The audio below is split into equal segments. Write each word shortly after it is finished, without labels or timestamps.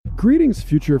Greetings,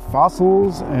 future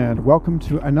fossils, and welcome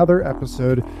to another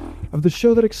episode of the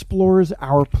show that explores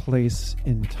our place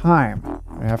in time.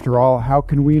 After all, how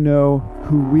can we know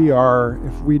who we are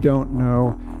if we don't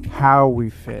know how we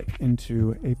fit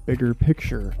into a bigger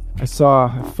picture? I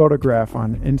saw a photograph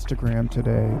on Instagram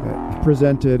today that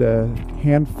presented a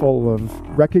handful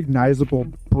of recognizable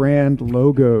brand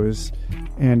logos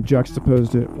and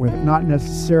juxtaposed it with not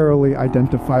necessarily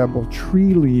identifiable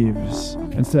tree leaves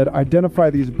and said,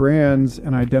 identify these brands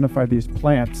and identify these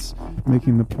plants,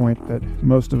 making the point that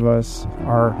most of us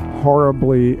are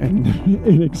horribly and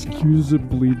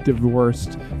inexcusably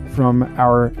divorced from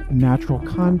our natural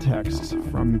context,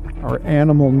 from our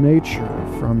animal nature,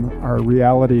 from our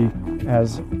reality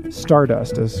as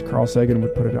stardust, as Carl Sagan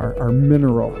would put it, our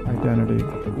mineral identity,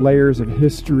 layers of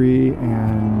history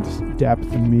and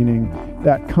depth and meaning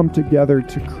that come together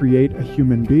to create a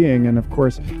human being. And of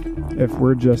course, if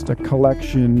we're just a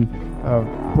collection of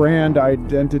brand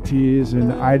identities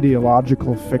and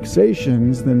ideological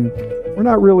fixations, then we're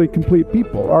not really complete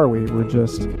people, are we? We're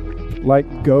just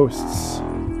like ghosts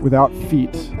without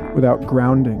feet, without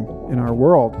grounding in our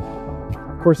world.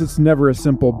 Of course, it's never a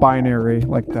simple binary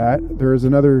like that. There is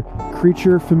another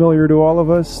creature familiar to all of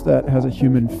us that has a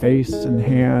human face and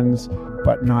hands,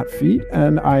 but not feet.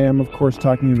 And I am, of course,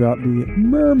 talking about the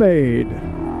mermaid.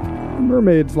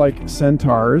 Mermaids, like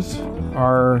centaurs,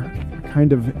 are a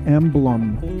kind of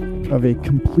emblem of a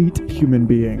complete human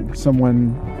being,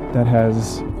 someone that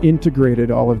has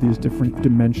integrated all of these different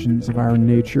dimensions of our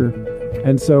nature.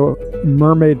 And so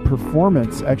mermaid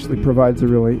performance actually provides a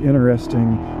really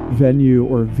interesting venue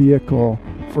or vehicle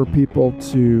for people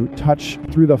to touch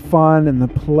through the fun and the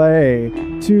play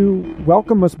to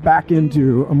welcome us back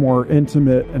into a more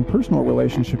intimate and personal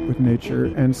relationship with nature.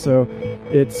 And so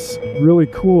it's really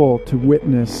cool to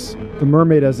witness the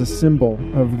mermaid as a symbol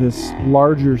of this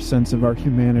larger sense of our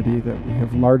humanity that we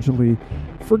have largely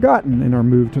forgotten in our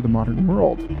move to the modern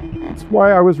world. That's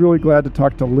why I was really glad to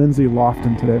talk to Lindsay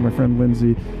Lofton today. My friend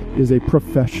Lindsay is a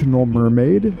professional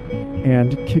mermaid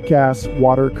and kick-ass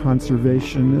water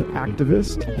conservation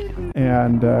activist,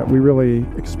 and we really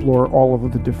explore all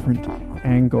of the different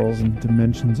angles and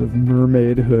dimensions of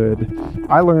mermaidhood.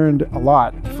 I learned a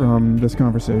lot from this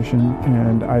conversation,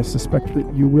 and I suspect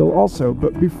that you will also.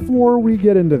 But before we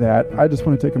get into that, I just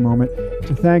want to take a moment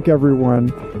to thank everyone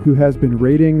who has been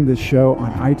rating this show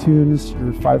on iTunes.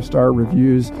 Your 5-star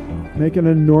reviews make an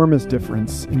enormous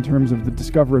difference in terms of the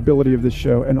discoverability of this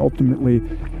show and ultimately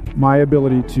my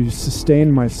ability to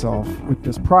sustain myself with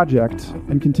this project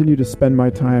and continue to spend my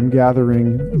time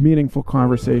gathering meaningful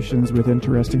conversations with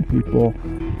interesting people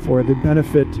for the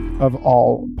benefit of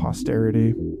all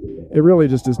posterity. It really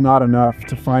just is not enough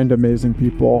to find amazing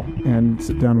people and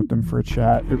sit down with them for a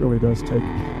chat. It really does take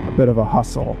a bit of a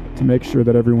hustle to make sure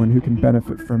that everyone who can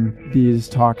benefit from these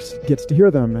talks gets to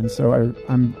hear them. And so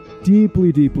I'm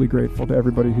deeply, deeply grateful to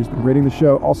everybody who's been rating the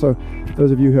show. Also, those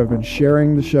of you who have been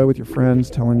sharing the show with your friends,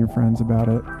 telling your friends about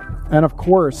it. And of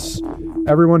course,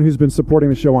 everyone who's been supporting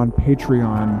the show on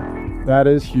Patreon. That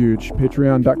is huge.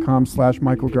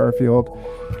 Patreon.com/Michael Garfield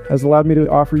has allowed me to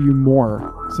offer you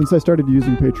more. Since I started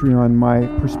using Patreon, my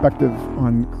perspective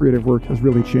on creative work has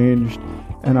really changed,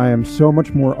 and I am so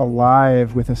much more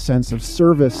alive with a sense of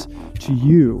service to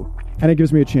you. And it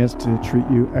gives me a chance to treat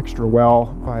you extra well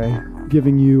by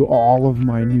giving you all of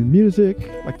my new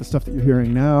music, like the stuff that you're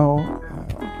hearing now,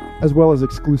 as well as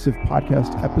exclusive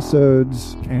podcast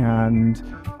episodes and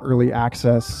early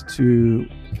access to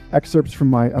excerpts from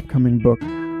my upcoming book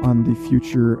on the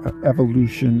future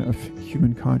evolution of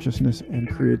human consciousness and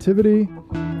creativity.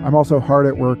 I'm also hard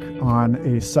at work on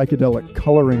a psychedelic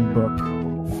coloring book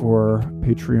for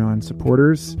Patreon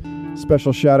supporters.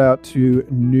 Special shout out to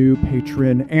new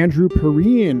patron Andrew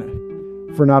Perrine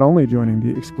for not only joining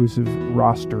the exclusive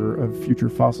roster of Future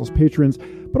Fossils patrons,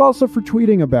 but also for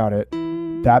tweeting about it.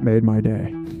 That made my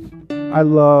day. I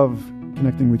love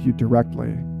connecting with you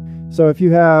directly. So if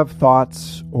you have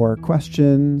thoughts or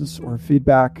questions or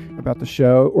feedback about the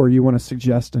show, or you want to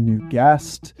suggest a new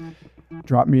guest,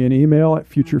 drop me an email at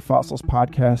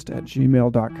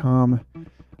futurefossilspodcast@gmail.com.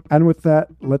 And with that,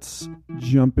 let's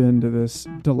jump into this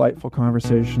delightful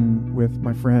conversation with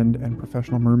my friend and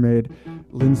professional mermaid,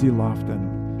 Lindsay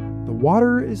Lofton. The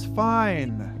water is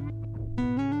fine.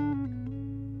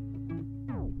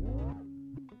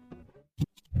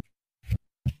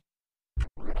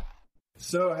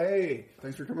 So, hey,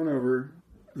 thanks for coming over.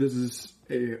 This is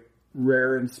a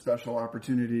rare and special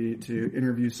opportunity to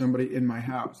interview somebody in my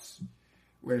house,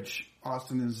 which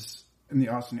in the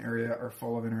Austin area are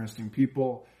full of interesting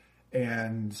people.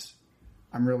 And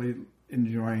I'm really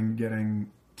enjoying getting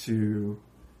to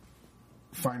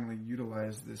finally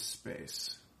utilize this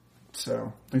space.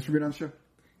 So, thanks for being on the show.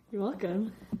 You're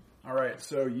welcome. All right,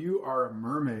 so you are a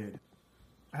mermaid.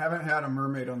 I haven't had a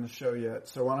mermaid on the show yet,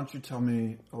 so why don't you tell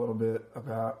me a little bit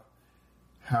about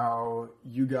how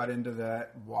you got into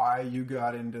that, why you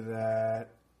got into that,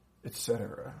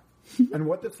 etc. And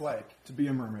what it's like to be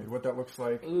a mermaid, what that looks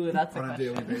like on a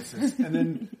daily basis.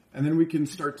 And then we can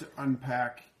start to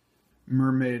unpack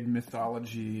mermaid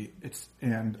mythology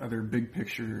and other big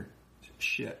picture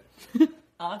shit.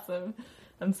 Awesome.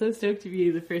 I'm so stoked to be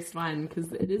the first one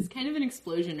because it is kind of an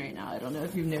explosion right now. I don't know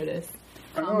if you've noticed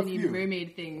how many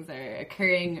mermaid things are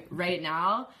occurring right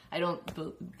now. I don't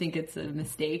think it's a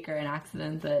mistake or an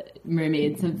accident that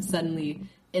mermaids have suddenly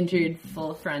entered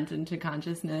full front into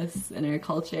consciousness in our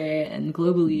culture, and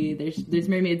globally there's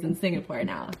mermaids in Singapore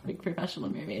now, like professional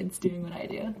mermaids doing what I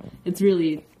do. It's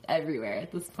really everywhere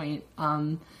at this point.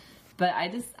 But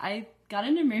I got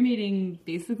into mermaiding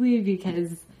basically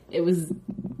because it was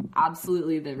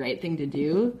absolutely the right thing to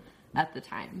do at the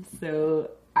time.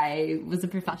 So I was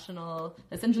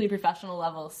essentially professional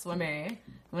level swimmer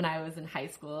when I was in high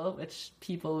school, which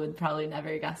people would probably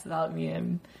never guess about me.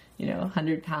 I'm,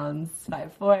 100 pounds,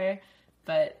 5'4",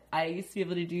 but I used to be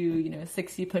able to do,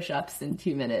 60 push-ups in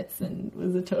 2 minutes and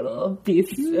was a total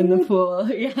beast in the pool.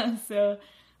 Yeah, so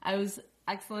I was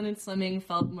excellent at swimming,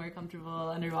 felt more comfortable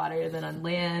underwater than on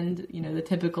land. The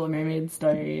typical mermaid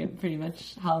story, pretty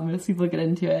much how most people get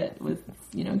into it was,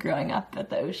 growing up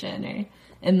at the ocean or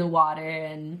in the water.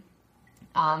 And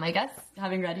I guess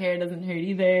having red hair doesn't hurt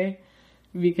either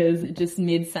because it just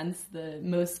made sense. The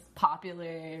most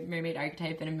popular mermaid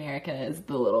archetype in America is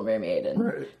the Little Mermaid.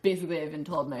 And basically I've been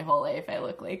told my whole life I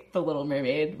look like the Little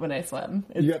Mermaid when I swim.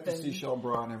 You got the seashell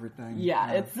bra and everything.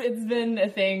 Yeah, it's been a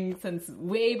thing since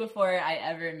way before I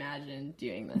ever imagined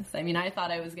doing this. I mean, I thought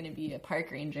I was going to be a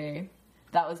park ranger.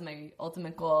 That was my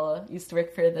ultimate goal. I used to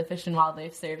work for the Fish and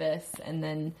Wildlife Service, and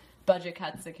then budget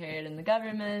cuts occurred in the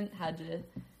government, had to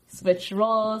switch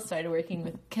roles, started working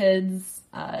with kids,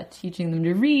 teaching them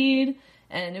to read,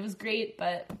 and it was great,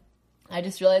 but I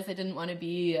just realized I didn't want to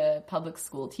be a public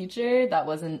school teacher. That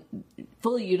wasn't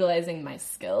fully utilizing my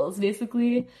skills,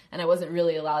 basically, and I wasn't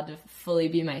really allowed to fully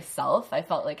be myself. I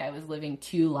felt like I was living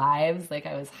 2 lives, like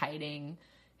I was hiding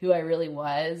who I really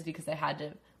was because I had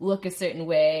to look a certain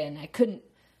way, and I couldn't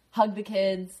hug the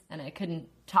kids, and I couldn't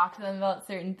talk to them about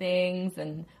certain things,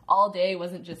 and all day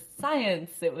wasn't just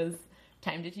science, it was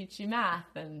time to teach you math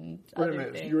and other things. Wait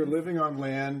a minute, you were living on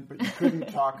land, but you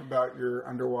couldn't talk about your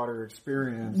underwater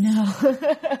experience. No.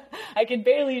 I could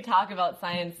barely talk about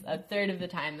science a third of the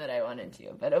time that I wanted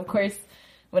to. But of course,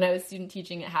 when I was student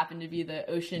teaching, it happened to be the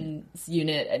oceans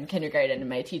unit in kindergarten, and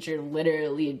my teacher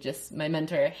literally my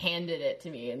mentor handed it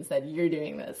to me and said, "You're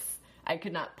doing this. I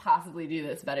could not possibly do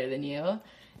this better than you."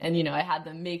 And, I had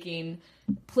them making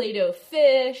Play-Doh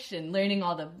fish and learning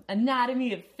all the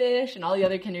anatomy of fish, and all the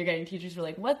other kindergarten teachers were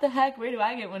like, "What the heck? Where do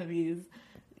I get one of these,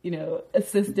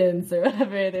 assistants or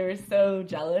whatever?" They were so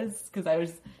jealous because I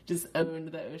was just owned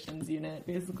the oceans unit,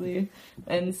 basically.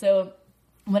 And so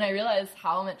when I realized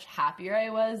how much happier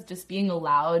I was just being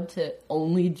allowed to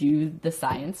only do the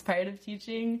science part of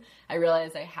teaching, I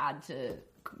realized I had to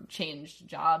change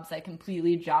jobs. I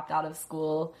completely dropped out of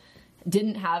school,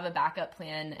 didn't have a backup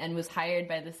plan, and was hired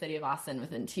by the city of Austin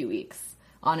within 2 weeks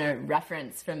on a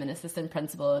reference from an assistant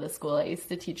principal at a school. I used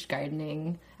to teach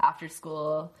gardening after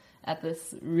school at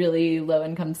this really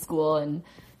low-income school, and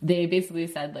they basically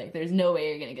said, there's no way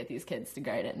you're going to get these kids to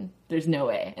garden. There's no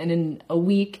way. And in a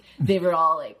week, they were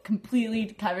all, completely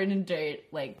covered in dirt,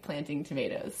 planting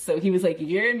tomatoes. So he was like,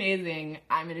 "You're amazing.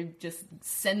 I'm going to just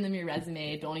send them your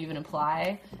resume. Don't even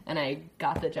apply." And I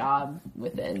got the job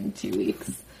within 2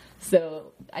 weeks.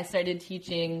 So I started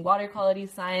teaching water quality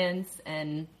science,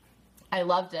 and I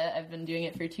loved it. I've been doing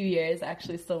it for 2 years. I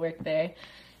actually still work there.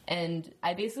 And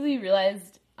I basically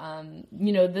realized,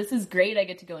 this is great. I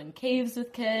get to go in caves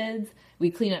with kids.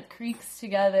 We clean up creeks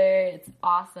together. It's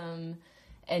awesome.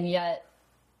 And yet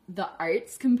the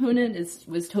arts component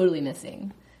was totally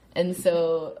missing. And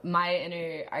so my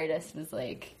inner artist was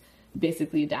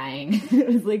basically dying. It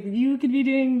was like, you could be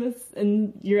doing this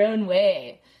in your own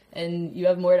way, and you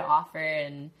have more to offer,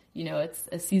 and it's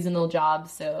a seasonal job,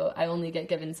 so I only get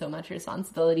given so much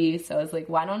responsibility. So I was like,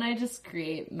 why don't I just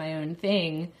create my own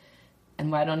thing,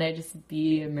 and why don't I just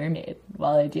be a mermaid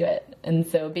while I do it? And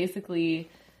so basically,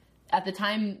 at the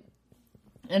time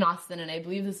in Austin, and I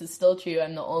believe this is still true,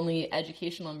 I'm the only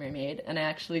educational mermaid, and I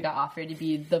actually got offered to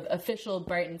be the official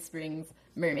Barton Springs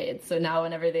mermaid. So now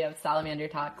whenever they have salamander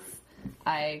talks,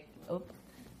 I'm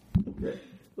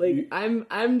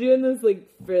doing this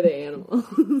for the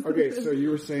animals. Okay, so you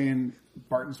were saying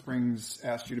Barton Springs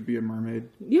asked you to be a mermaid?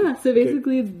 Yeah, so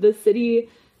basically the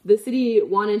city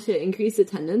wanted to increase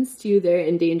attendance to their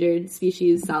endangered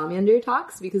species salamander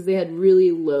talks because they had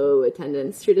really low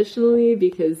attendance traditionally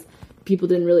because people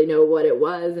didn't really know what it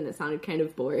was and it sounded kind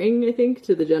of boring, I think,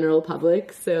 to the general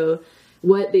public. So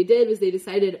what they did was they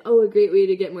decided, a great way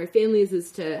to get more families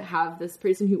is to have this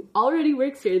person who already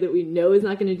works here that we know is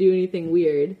not going to do anything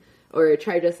weird or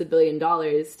charge us $1 billion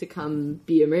to come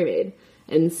be a mermaid.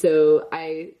 And so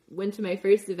I went to my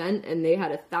first event and they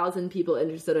had 1,000 people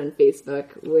interested on Facebook,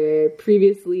 where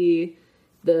previously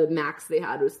the max they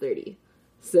had was 30.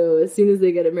 So as soon as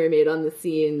they get a mermaid on the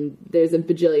scene, there's a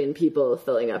bajillion people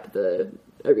filling up the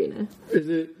arena.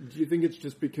 Do you think it's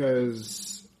just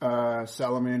because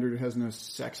salamander has no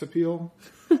sex appeal?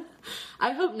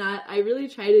 I hope not. I really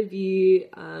try to be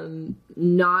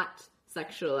not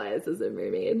sexualized as a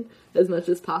mermaid as much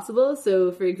as possible.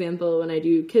 So, for example, when I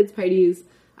do kids' parties,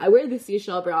 I wear the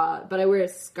seashell bra, but I wear a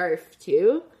scarf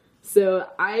too. So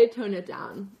I tone it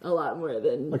down a lot more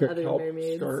than like other a kelp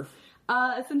mermaids. Scarf?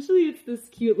 Essentially, it's this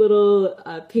cute little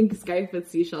pink scarf with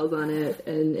seashells on it,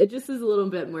 and it just is a little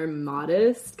bit more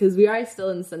modest because we are still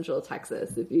in Central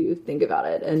Texas, if you think about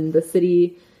it, and the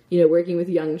city, working with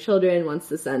young children, wants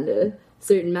to send a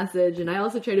certain message, and I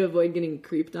also try to avoid getting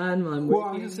creeped on while I'm working. Well,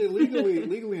 I was going to say,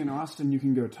 legally in Austin, you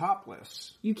can go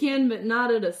topless. You can, but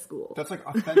not at a school. That's like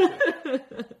authentic.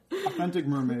 Authentic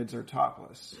mermaids are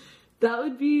topless. That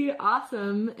would be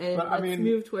awesome, and let's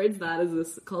move towards that as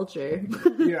this culture.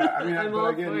 Yeah, I mean, I'm but all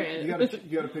again, for it.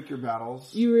 you gotta pick your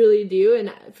battles. You really do,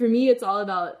 and for me, it's all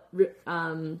about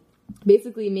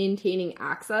basically maintaining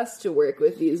access to work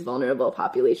with these vulnerable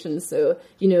populations. So,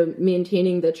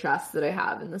 maintaining the trust that I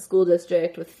have in the school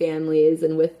district, with families,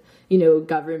 and with,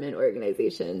 government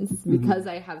organizations. Because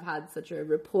I have had such a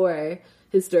rapport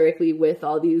historically with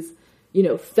all these,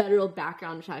 federal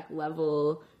background check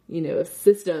level,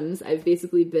 systems, I've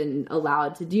basically been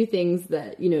allowed to do things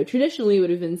that, traditionally would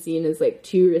have been seen as like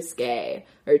too risque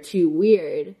or too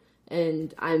weird.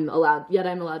 And I'm allowed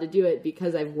to do it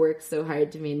because I've worked so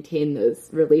hard to maintain those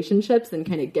relationships and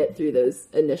kind of get through those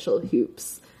initial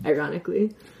hoops,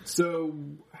 ironically. So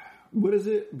what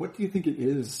do you think it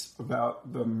is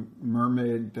about the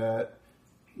mermaid that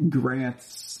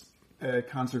grants a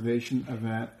conservation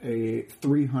event a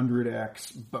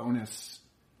 300x bonus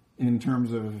in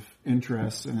terms of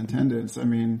interest and attendance? I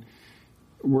mean,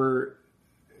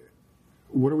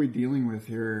 what are we dealing with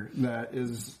here that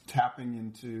is tapping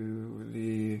into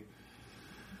the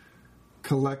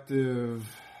collective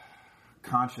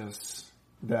conscious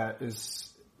that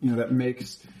is, that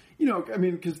makes,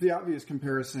 because the obvious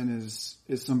comparison is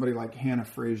somebody like Hannah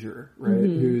Fraser, right?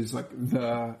 Who's like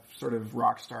the sort of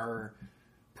rock star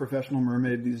professional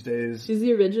mermaid these days. She's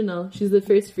the original. She's the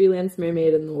first freelance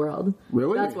mermaid in the world.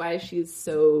 Really? That's why she's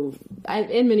so,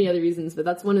 and many other reasons, but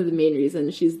that's one of the main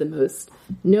reasons she's the most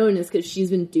known, is because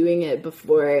she's been doing it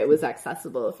before it was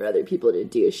accessible for other people to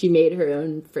do. She made her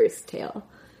own first tale.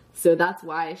 So that's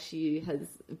why she has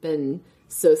been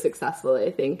so successful, I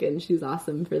think, and she's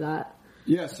awesome for that.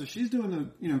 Yeah, so she's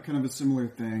doing kind of a similar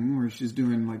thing where she's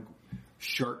doing like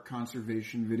shark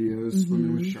conservation videos,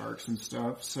 swimming with sharks and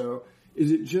stuff. So is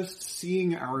it just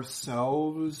seeing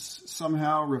ourselves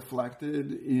somehow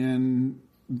reflected in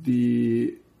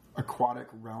the aquatic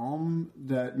realm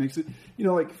that makes it,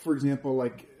 like, for example,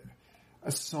 like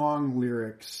a song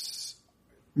lyrics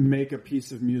make a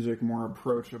piece of music more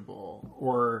approachable,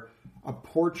 or a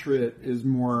portrait is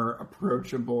more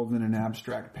approachable than an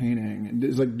abstract painting? And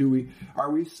it's like,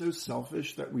 are we so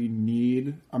selfish that we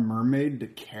need a mermaid to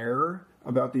care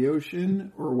about the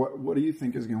ocean? Or what do you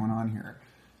think is going on here?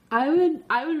 I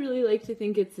would really like to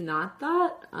think it's not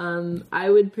that. I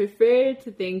would prefer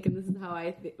to think, and this is how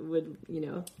I would,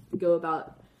 go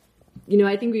about,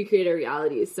 I think we create our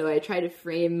realities. So I try to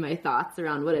frame my thoughts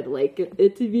around what I'd like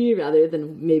it to be rather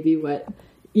than maybe what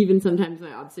even sometimes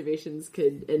my observations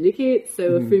could indicate.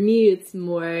 So for me, it's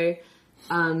more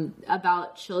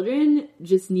about children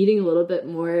just needing a little bit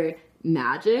more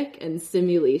magic and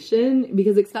stimulation,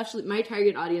 because especially my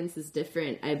target audience is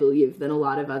different, I believe, than a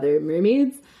lot of other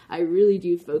mermaids. I really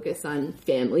do focus on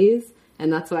families,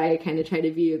 and that's why I kind of try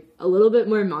to be a little bit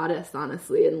more modest,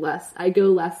 honestly, and I go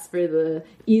less for the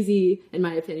easy, in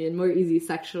my opinion, more easy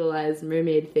sexualized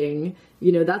mermaid thing.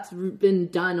 That's been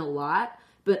done a lot,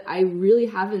 but I really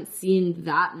haven't seen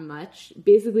that much.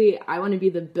 Basically, I want to be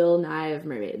the Bill Nye of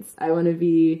mermaids. I want to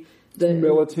be the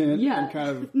militant and kind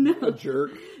of a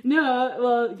jerk. No,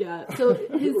 well, yeah. So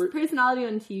his personality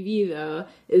on TV, though,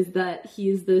 is that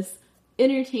he's this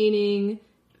entertaining,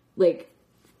 like,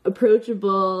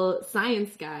 approachable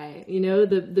science guy.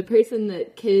 The person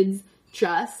that kids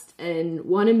trust and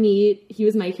want to meet. He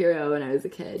was my hero when I was a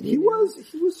kid. He was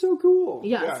so cool.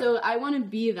 Yeah, so I want to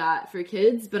be that for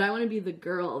kids, but I want to be the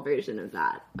girl version of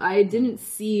that. I didn't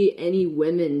see any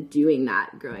women doing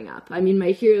that growing up. I mean,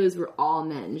 my heroes were all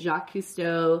men. Jacques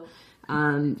Cousteau,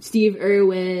 Steve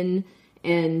Irwin,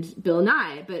 and Bill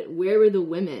Nye, but where were the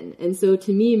women? And so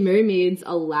to me, mermaids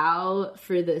allow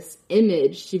for this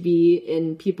image to be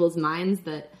in people's minds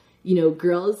that, you know,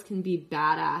 girls can be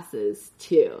badasses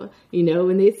too. You know,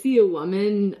 when they see a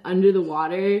woman under the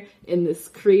water in this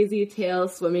crazy tail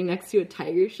swimming next to a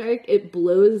tiger shark, it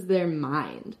blows their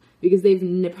mind because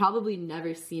they've probably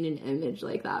never seen an image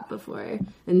like that before.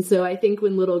 And so I think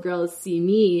when little girls see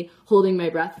me holding my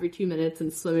breath for 2 minutes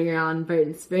and swimming around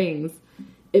Barton Springs,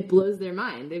 it blows their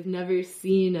mind. They've never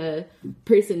seen a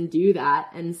person do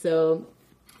that. And so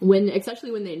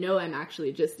especially when they know I'm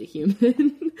actually just a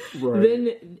human, right,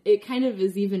 then it kind of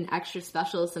is even extra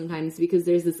special sometimes because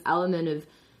there's this element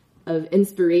of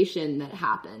inspiration that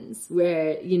happens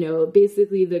where, you know,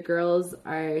 basically the girls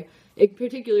are,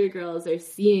 particular girls are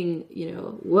seeing, you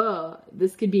know, whoa,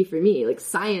 this could be for me. Like,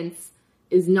 science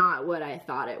is not what I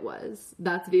thought it was.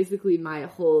 That's basically my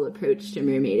whole approach to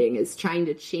mermaiding, is trying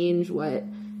to change what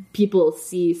people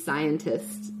see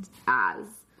scientists as.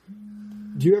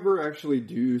 Do you ever actually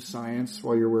do science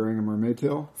while you're wearing a mermaid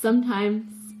tail?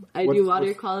 Sometimes. I do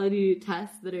water quality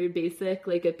tests that are basic,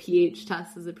 like a pH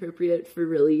test is appropriate for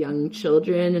really young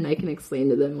children, and I can explain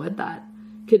to them what that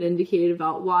could indicate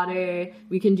about water.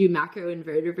 We can do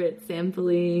macroinvertebrate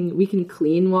sampling. We can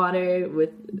clean water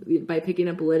by picking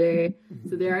up litter.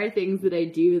 So there are things that I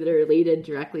do that are related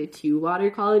directly to water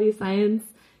quality science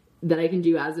that I can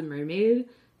do as a mermaid,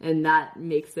 and that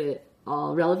makes it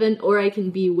all relevant. Or I can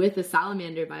be with a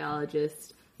salamander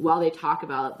biologist while they talk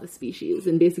about the species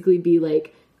and basically be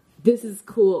like, this is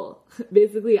cool.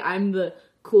 Basically, I'm the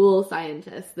cool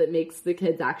scientist that makes the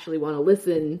kids actually want to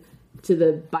listen to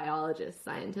the biologist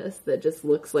scientist that just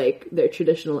looks like their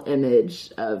traditional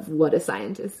image of what a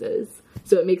scientist is.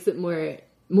 So it makes it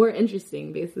more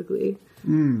interesting, basically.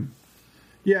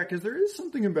 Yeah, because there is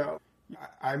something about,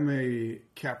 I'm a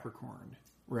Capricorn,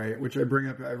 right? Which I bring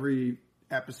up every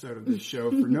episode of this show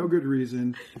for no good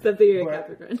reason. Except that you're a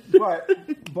Capricorn.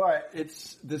 but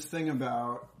it's this thing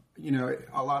about, you know,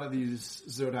 a lot of these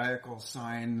zodiacal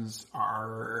signs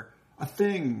are a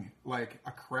thing, like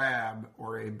a crab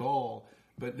or a bull,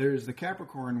 but there's the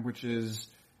Capricorn, which is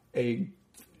a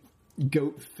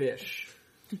goat fish.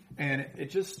 And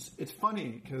it's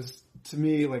funny because to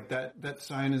me, like that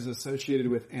sign is associated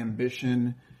with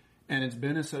ambition, and it's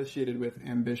been associated with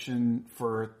ambition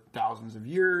for thousands of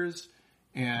years.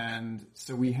 And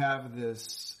so we have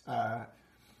this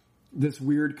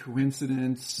weird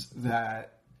coincidence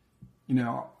that, you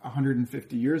know,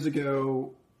 150 years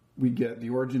ago, we get the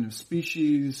origin of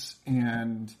species,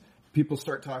 and people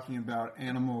start talking about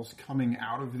animals coming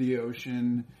out of the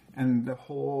ocean, and the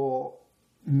whole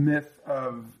myth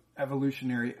of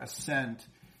evolutionary ascent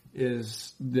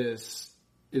is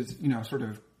you know, sort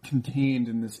of contained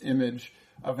in this image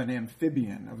of an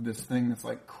amphibian, of this thing that's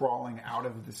like crawling out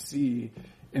of the sea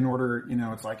in order, you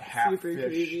know, it's like half super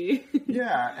fish. Creepy.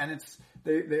 Yeah, and it's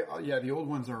the old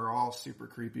ones are all super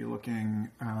creepy looking.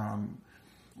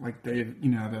 Like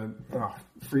the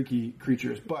freaky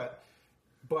creatures, but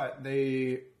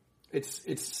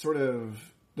it's sort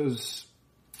of those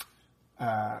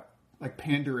like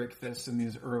Panderichthys and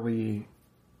these early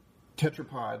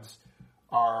tetrapods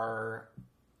are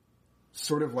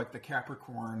sort of like the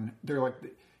Capricorn. They're like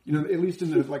you know, at least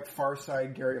in the like Far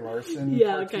Side Gary Larson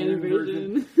kind of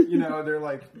version. You know, they're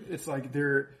like, it's like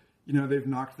they're, you know, they've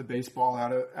knocked the baseball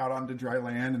out onto dry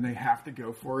land and they have to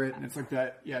go for it. And it's like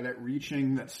that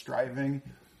reaching, that striving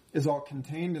is all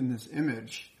contained in this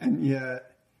image. And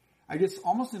yet, I guess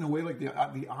almost in a way like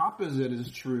the opposite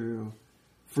is true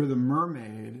for the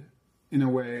mermaid, in a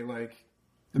way. Like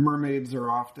the mermaids are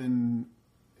often,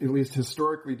 at least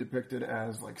historically, depicted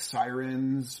as like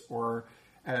sirens or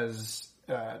as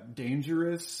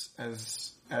dangerous,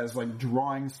 as like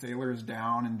drawing sailors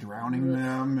down and drowning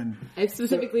them. And I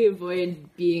specifically avoid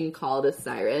being called a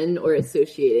siren or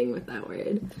associating with that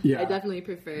word. Yeah. I definitely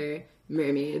prefer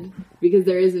mermaid because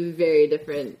there is a very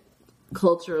different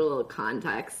cultural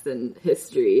context and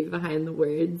history behind the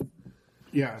words.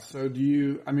 Yeah, so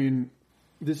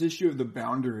this issue of the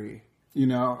boundary, you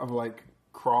know, of like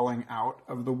crawling out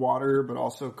of the water, but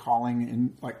also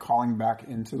calling back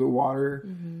into the water,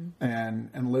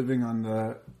 and living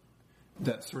on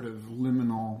that sort of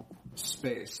liminal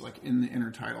space, like in the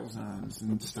intertidal zones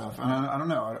and stuff. I don't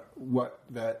know what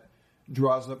that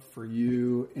draws up for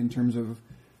you in terms of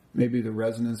maybe the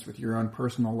resonance with your own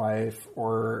personal life,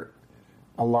 or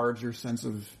a larger sense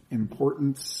of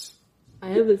importance? I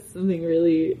have something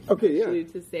really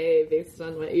to say based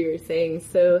on what you were saying.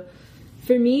 So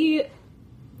for me,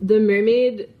 the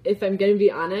mermaid, if I'm going to be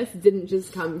honest, didn't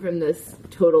just come from this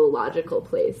total logical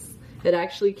place. It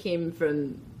actually came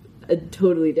from a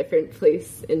totally different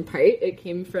place in part. It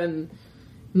came from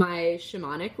my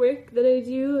shamanic work that I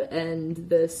do and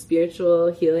the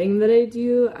spiritual healing that I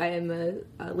do. I am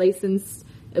a licensed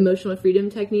emotional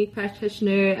freedom technique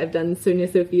practitioner. I've done Sonia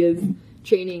Sophia's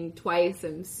training twice.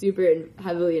 I'm super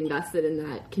heavily invested in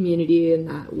that community and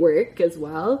that work as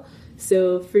well.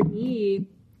 So for me,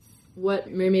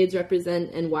 what mermaids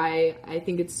represent and why I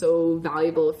think it's so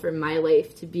valuable for my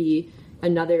life to be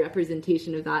another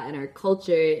representation of that in our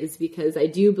culture is because I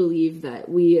do believe that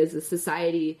we as a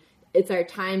society, it's our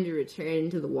time to return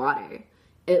to the water,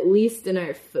 at least in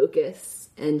our focus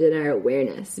and in our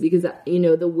awareness, because, you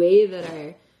know, the way that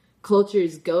our culture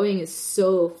is going is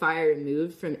so far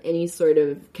removed from any sort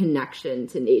of connection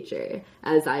to nature,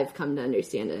 as I've come to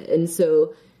understand it. And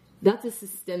so that's a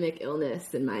systemic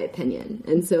illness, in my opinion.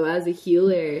 And so as a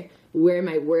healer, where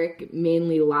my work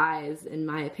mainly lies, in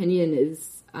my opinion,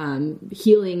 is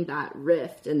healing that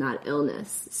rift and that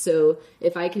illness. So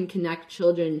if I can connect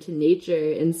children to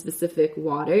nature in specific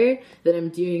water, then I'm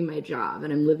doing my job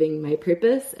and I'm living my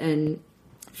purpose. And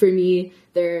for me,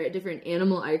 there are different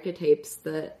animal archetypes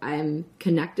that I'm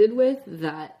connected with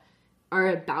that are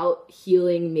about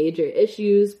healing major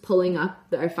issues, pulling up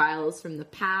our files from the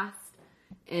past,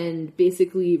 and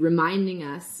basically reminding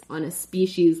us on a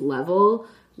species level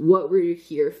what we're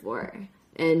here for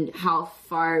and how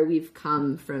far we've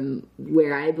come from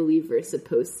where I believe we're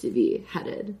supposed to be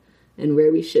headed and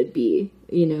where we should be,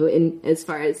 you know, in as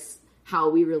far as how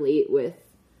we relate with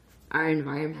our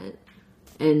environment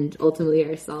and ultimately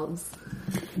ourselves.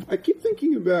 I keep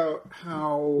thinking about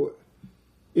how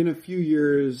in a few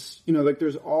years, you know, like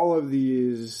there's all of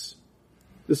this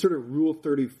sort of Rule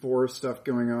 34 stuff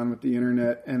going on with the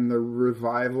internet and the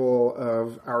revival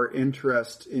of our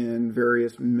interest in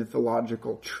various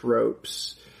mythological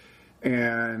tropes.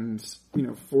 And,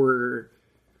 for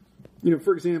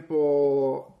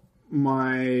example,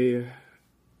 my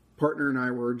partner and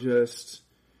I were just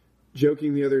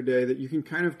joking the other day that you can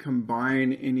kind of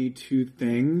combine any two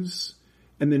things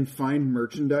and then find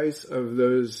merchandise of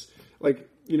those, like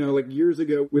years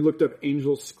ago, we looked up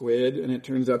angel squid, and it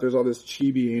turns out there's all this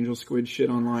chibi angel squid shit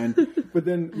online. But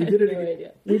then we did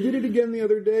it again the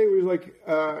other day. We was like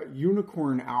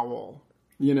unicorn owl,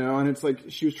 and it's like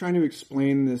she was trying to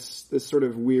explain this sort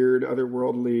of weird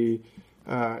otherworldly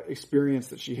experience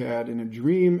that she had in a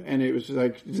dream, and it was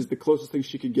just the closest thing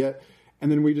she could get.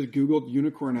 And then we just Googled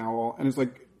unicorn owl, and it's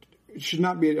like, it should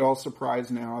not be at all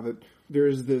surprised now that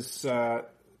there's this.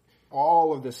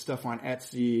 All of this stuff on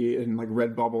Etsy and like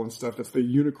Redbubble and stuff, that's the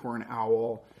unicorn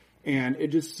owl. And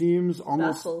it just seems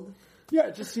almost... Baffled. Yeah,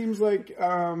 it just seems like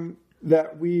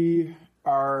that we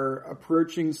are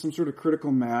approaching some sort of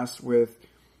critical mass with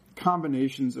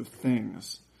combinations of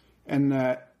things. And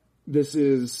that this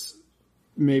is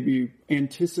maybe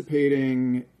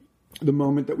anticipating the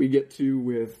moment that we get to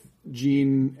with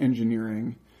gene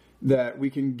engineering, that we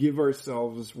can give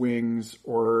ourselves wings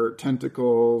or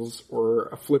tentacles or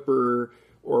a flipper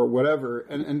or whatever,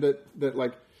 and that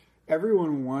like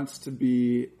everyone wants to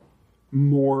be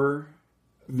more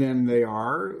than they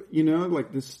are,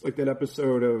 like that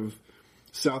episode of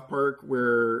South Park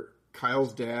where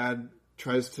Kyle's dad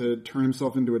tries to turn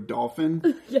himself into a dolphin.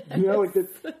 Yes.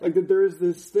 Like that there is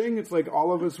this thing, it's like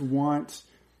all of us want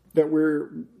that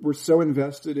we're so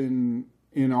invested in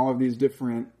all of these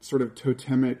different sort of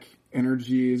totemic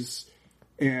energies,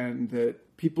 and that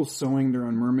people sewing their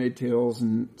own mermaid tails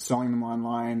and selling them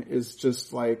online is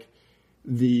just like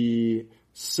the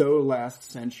so last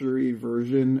century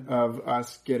version of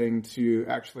us getting to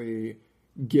actually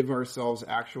give ourselves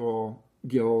actual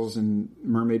gills and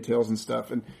mermaid tails and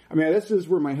stuff. And I mean, this is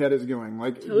where my head is going.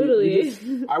 Like, totally.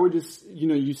 I would just,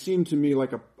 you seem to me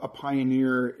like a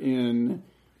pioneer in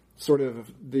sort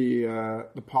of the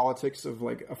politics of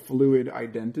like a fluid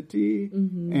identity,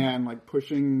 mm-hmm. and like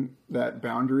pushing that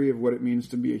boundary of what it means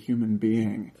to be a human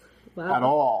being. Wow. At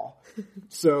all.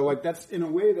 So like that's, in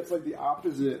a way, that's like the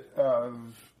opposite of,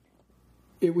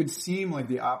 it would seem like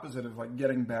the opposite of like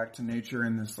getting back to nature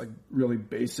in this like really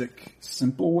basic,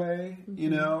 simple way,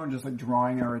 mm-hmm. And just like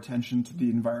drawing our attention to the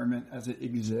environment as it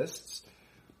exists.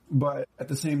 But at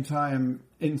the same time,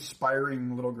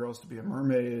 inspiring little girls to be a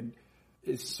mermaid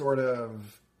is sort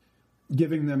of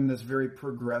giving them this very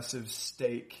progressive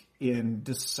stake in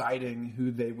deciding who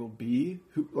they will be,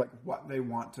 like what they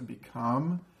want to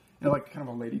become, like kind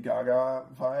of a Lady Gaga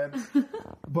vibe.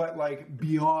 But like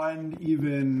beyond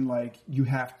even like you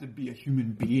have to be a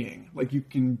human being. Like you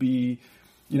can be,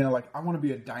 like I want to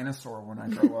be a dinosaur when I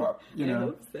grow up. I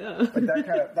hope so. Like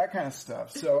that kind of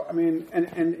stuff. So I mean, and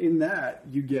in that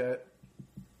you get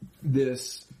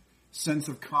this sense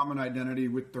of common identity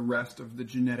with the rest of the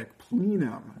genetic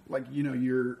plenum. Like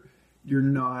you're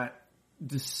not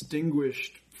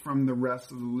distinguished from the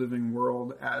rest of the living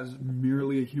world as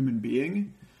merely a human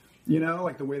being.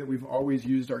 Like the way that we've always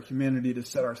used our humanity to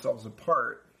set ourselves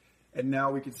apart. And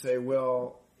now we could say,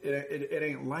 well, it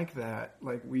ain't like that.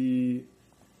 Like we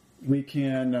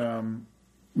can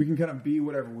kind of be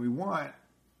whatever we want.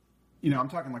 I'm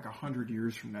talking like 100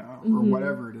 years from now or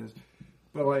whatever it is.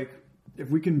 But like, if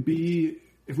we can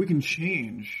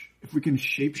change, if we can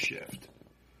shapeshift,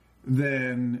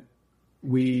 then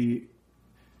we,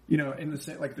 in the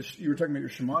same, like you were talking about your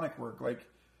shamanic work, like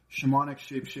shamanic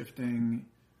shapeshifting,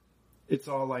 it's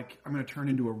all like, I'm going to turn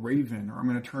into a raven or I'm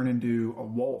going to turn into a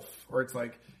wolf, or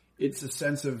it's a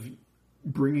sense of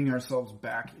bringing ourselves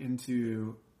back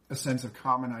into a sense of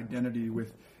common identity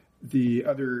with the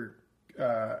other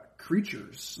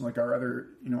creatures, like our other,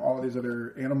 all of these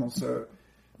other animals. So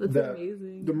that's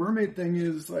amazing. The mermaid thing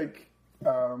is like,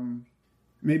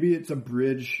 maybe it's a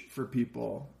bridge for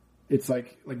people. It's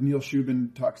like Neil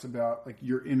Shubin talks about, like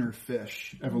your inner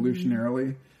fish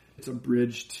evolutionarily. It's a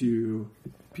bridge to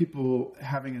people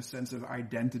having a sense of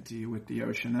identity with the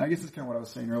ocean. And I guess that's kind of what I was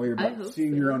saying earlier about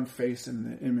seeing your own face in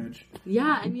the image.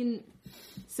 Yeah, I mean,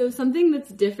 so something that's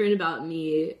different about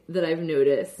me that I've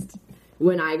noticed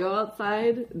when I go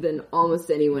outside than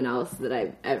almost anyone else that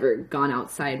I've ever gone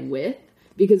outside with,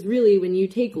 because really when you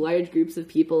take large groups of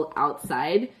people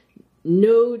outside,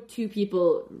 no two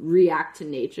people react to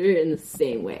nature in the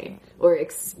same way or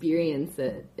experience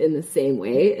it in the same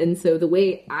way. And so the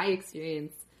way I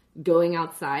experience going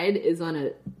outside is on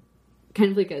a kind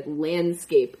of like a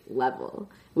landscape level,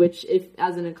 which if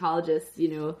as an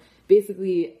ecologist,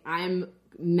 basically I'm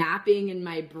mapping in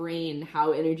my brain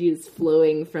how energy is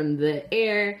flowing from the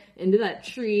air into that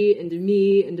tree, into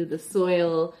me, into the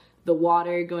soil, the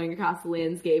water going across the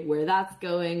landscape, where that's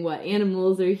going, what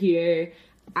animals are here.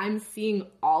 I'm seeing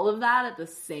all of that at the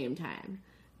same time.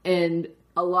 And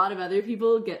a lot of other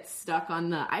people get stuck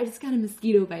on I just got a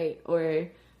mosquito bite, or,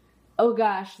 oh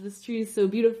gosh, this tree is so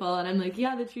beautiful. And I'm like,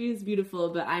 yeah, the tree is beautiful,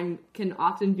 but I can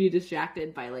often be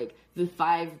distracted by like the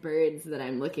 5 birds that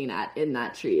I'm looking at in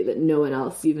that tree that no one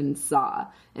else even saw.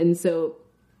 And so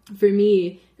for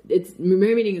me,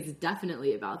 mermaiding is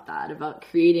definitely about that, about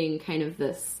creating kind of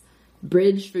this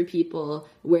bridge for people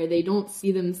where they don't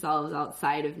see themselves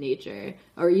outside of nature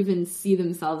or even see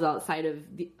themselves outside of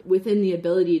within the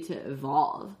ability to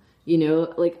evolve.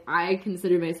 Like I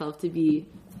consider myself to be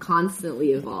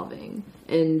constantly evolving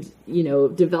and,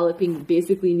 developing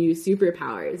basically new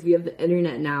superpowers. We have the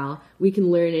internet now. We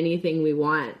can learn anything we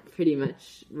want pretty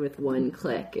much with one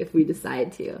click if we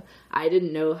decide to. I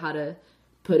didn't know how to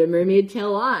put a mermaid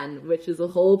tail on, which is a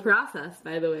whole process,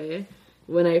 by the way,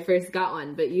 when I first got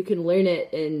one, but you can learn it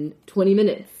in 20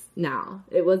 minutes now.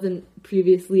 It wasn't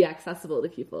previously accessible to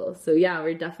people. So yeah,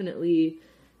 we're definitely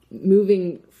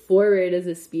moving forward as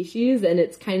a species, and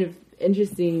it's kind of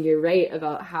interesting, you're right,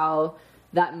 about how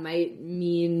that might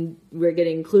mean we're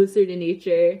getting closer to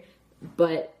nature,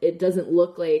 but it doesn't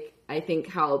look like, I think,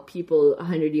 how people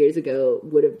 100 years ago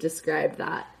would have described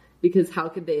that, because how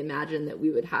could they imagine that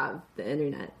we would have the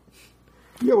internet?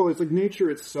 Yeah, well, it's like nature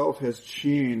itself has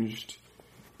changed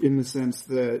in the sense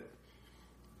that,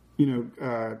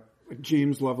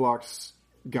 James Lovelock's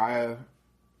Gaia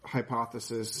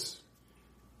hypothesis,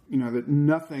 that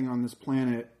nothing on this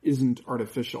planet isn't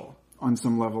artificial on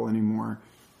some level anymore,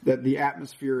 that the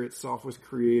atmosphere itself was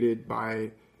created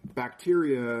by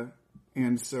bacteria,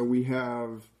 and so we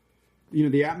have,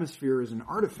 the atmosphere is an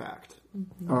artifact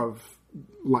of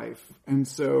life. And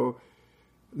so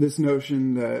this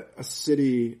notion that a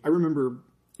city, I remember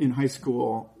in high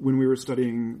school when we were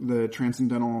studying the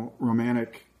transcendental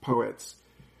romantic poets,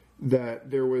 that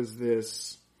there was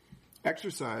this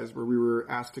exercise where we were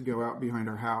asked to go out behind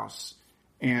our house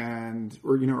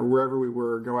or wherever we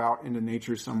were, go out into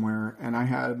nature somewhere. And I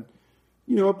had,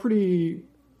 a pretty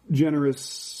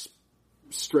generous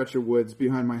stretch of woods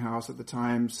behind my house at the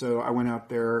time. So I went out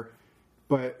there,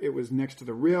 but it was next to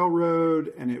the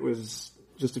railroad and it was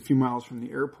just a few miles from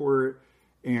the airport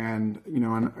and,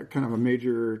 on a kind of a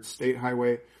major state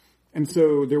highway. And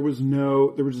so there was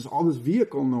just all this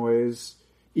vehicle noise,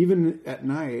 even at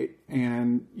night,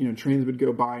 and, trains would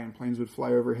go by and planes would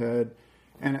fly overhead.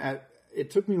 And it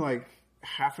took me like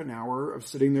half an hour of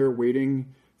sitting there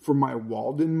waiting for my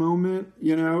Walden moment,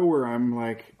 you know, where I'm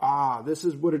like, this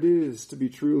is what it is to be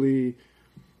truly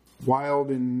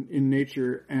wild in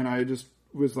nature. And I just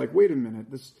was like, wait a minute,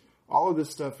 all of this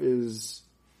stuff is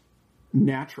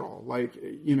natural. Like,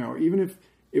 you know, even if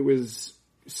it was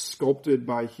sculpted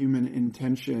by human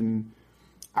intention,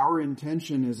 our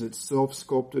intention is itself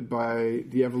sculpted by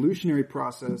the evolutionary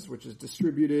process, which is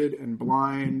distributed and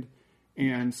blind.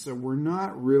 And so we're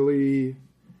not really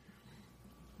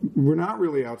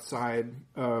outside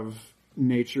of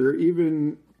nature.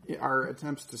 Even our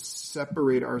attempts to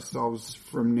separate ourselves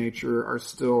from nature are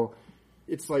still,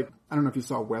 it's like, I don't know if you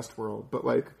saw Westworld, but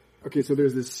like, okay, so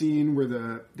there's this scene where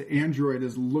the android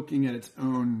is looking at its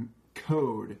own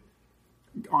code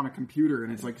on a computer,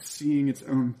 and it's like seeing its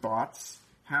own thoughts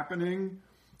happening,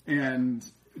 and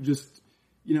just,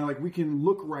 you know, like we can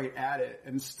look right at it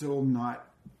and still not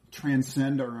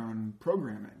transcend our own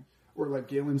programming. Or like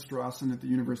Galen Strawson at the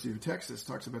University of Texas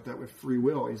talks about that with free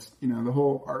will. He's, you know,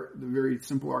 the very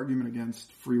simple argument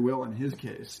against free will in his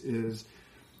case is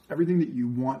everything that you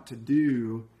want to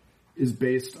do is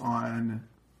based on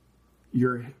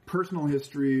your personal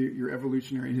history, your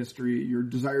evolutionary history. Your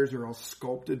desires are all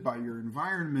sculpted by your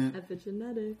environment.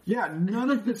 Epigenetics. Yeah, none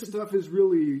of this stuff is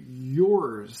really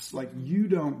yours. Like, you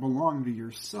don't belong to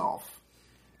yourself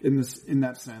in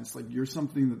that sense. Like, you're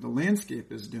something that the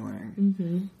landscape is doing.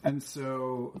 Mm-hmm. And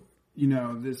so, you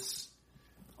know,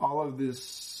 all of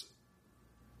this,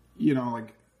 you know,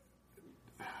 like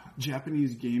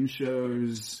Japanese game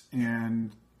shows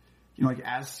and, you know, like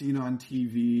As Seen on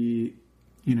TV,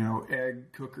 you know,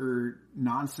 egg cooker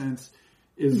nonsense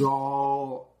is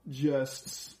all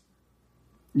just,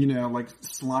 you know, like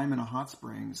slime in a hot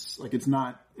springs. Like, it's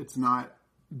not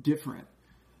different.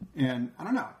 And I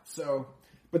don't know. So,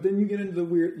 but then you get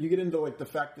into like the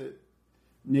fact that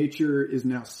nature is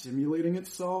now simulating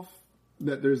itself,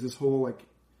 that there's this whole like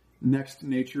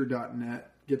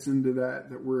nextnature.net gets into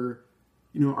that we're,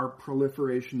 you know, our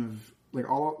proliferation of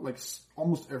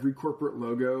almost every corporate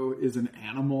logo is an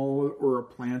animal or a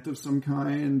plant of some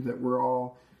kind, that we're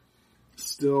all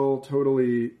still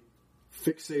totally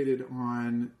fixated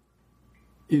on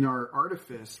in our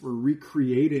artifice. We're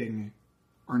recreating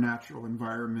our natural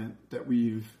environment that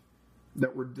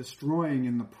we're destroying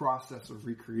in the process of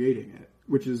recreating it,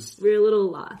 which is, we're a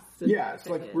little lost. Yeah, it's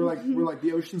like we're like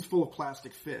the ocean's full of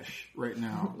plastic fish right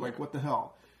now. Like, what the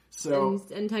hell? So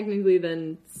and technically,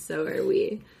 then so are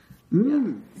we.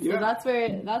 Yeah.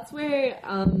 So that's where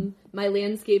my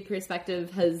landscape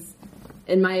perspective has,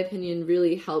 in my opinion,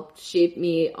 really helped shape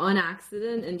me on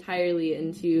accident entirely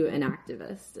into an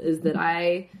activist, is that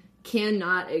I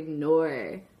cannot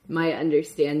ignore my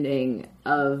understanding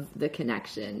of the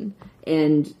connection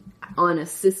and on a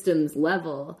systems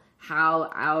level, how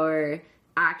our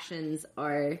actions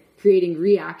are creating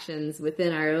reactions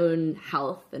within our own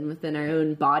health and within our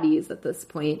own bodies at this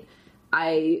point.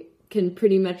 I can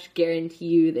pretty much guarantee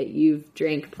you that you've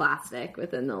drank plastic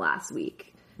within the last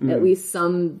week, at least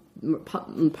some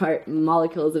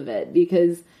molecules of it,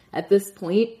 because at this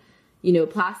point, you know,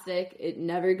 plastic, it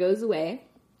never goes away.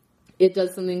 It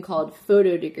does something called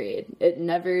photodegrade. It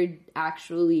never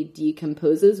actually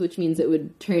decomposes, which means it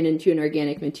would turn into an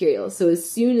organic material. So as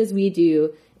soon as we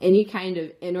do any kind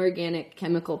of inorganic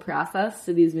chemical process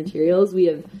to these materials, we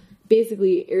have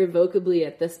basically irrevocably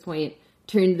at this point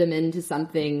turned them into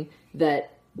something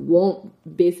that won't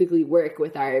basically work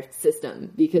with our system,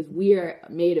 because we are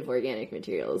made of organic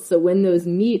materials. So when those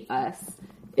meet us,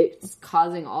 it's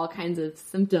causing all kinds of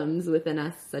symptoms within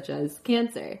us, such as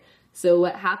cancer. So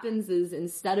what happens is,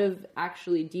 instead of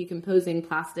actually decomposing,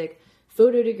 plastic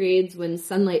photodegrades when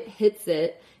sunlight hits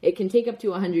it. It can take up to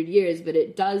 100 years, but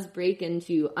it does break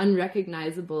into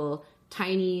unrecognizable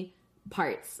tiny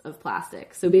parts of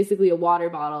plastic. So basically a water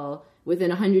bottle, within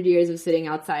 100 years of sitting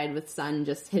outside with sun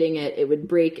just hitting it, it would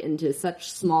break into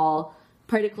such small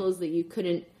particles that you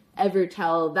couldn't ever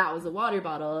tell that was a water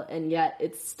bottle, and yet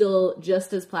it's still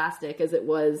just as plastic as it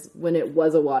was when it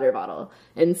was a water bottle.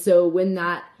 And so when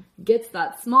that gets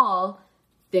that small,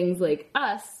 things like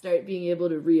us start being able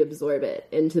to reabsorb it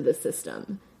into the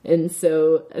system. And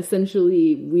so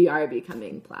essentially we are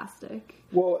becoming plastic.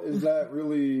 Well, is that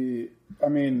really, I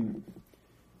mean,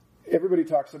 everybody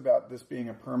talks about this being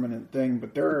a permanent thing,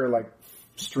 but there are like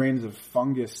strains of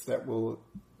fungus that will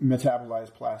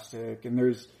metabolize plastic. And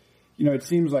there's, you know, it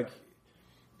seems like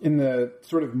in the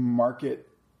sort of market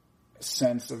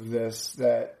sense of this,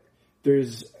 that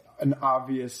there's an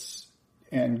obvious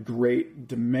and great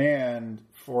demand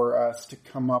for us to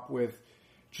come up with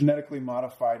genetically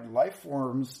modified life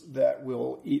forms that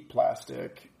will eat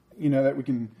plastic, you know, that we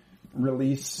can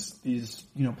release these,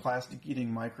 you know, plastic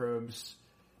eating microbes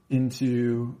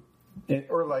into it,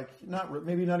 or like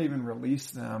maybe not even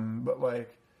release them, but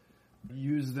like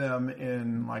use them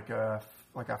in like a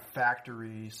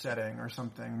factory setting or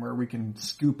something where we can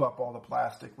scoop up all the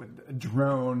plastic with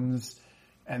drones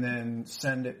and then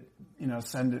send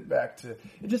it back to,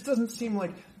 it just doesn't seem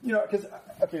like, because,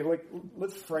 okay, like,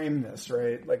 let's frame this,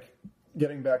 right? Like,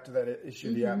 getting back to that issue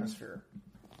of the atmosphere.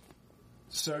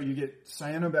 So you get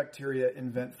cyanobacteria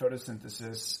invent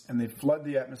photosynthesis, and they flood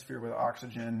the atmosphere with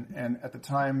oxygen, and at the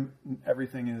time,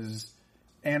 everything is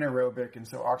anaerobic, and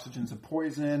so oxygen's a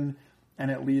poison,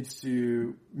 and it leads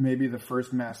to maybe the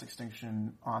first mass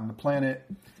extinction on the planet,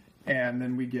 and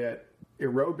then we get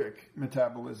aerobic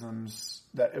metabolisms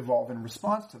that evolve in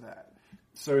response to that.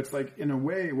 So it's like, in a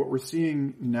way, what we're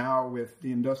seeing now with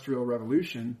the Industrial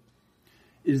Revolution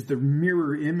is the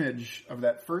mirror image of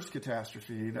that first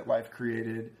catastrophe that life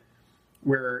created,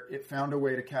 where it found a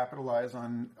way to capitalize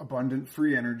on abundant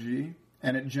free energy,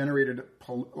 and it generated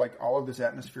like all of this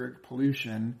atmospheric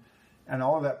pollution, and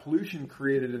all of that pollution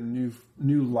created a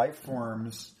new life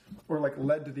forms, or like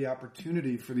led to the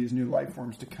opportunity for these new life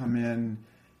forms to come in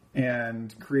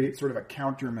and create sort of a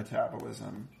counter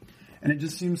metabolism. And it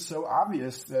just seems so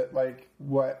obvious that like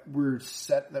what we're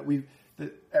set, that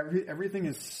everything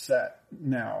is set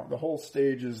now. The whole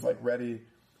stage is like ready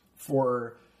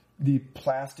for the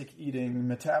plastic eating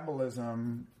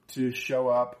metabolism to show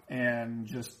up and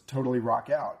just totally rock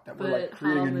out. That we're like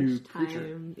creating a new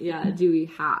creature. Do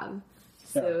we have?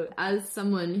 So as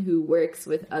someone who works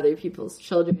with other people's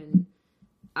children,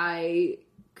 I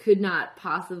could not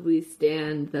possibly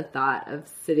stand the thought of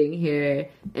sitting here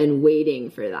and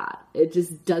waiting for that. It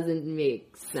just doesn't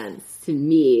make sense to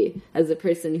me as a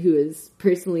person who is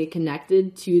personally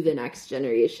connected to the next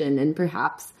generation and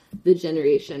perhaps the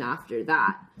generation after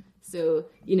that. So,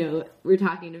 we're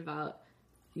talking about,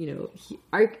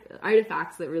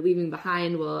 artifacts that we're leaving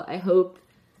behind. Well, I hope,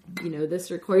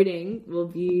 this recording will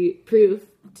be proof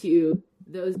to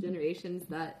those generations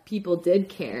that people did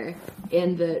care,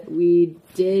 and that we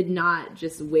did not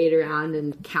just wait around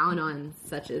and count on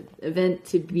such an event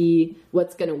to be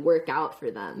what's going to work out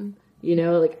for them.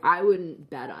 I wouldn't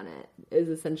bet on it, is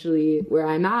essentially where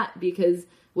I'm at, because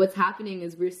what's happening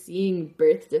is we're seeing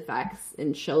birth defects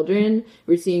in children.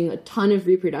 We're seeing a ton of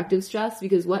reproductive stress,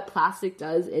 because what plastic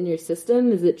does in your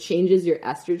system is it changes your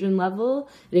estrogen level,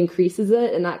 it increases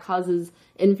it, and that causes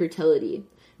infertility.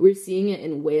 We're seeing it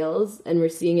in whales, and we're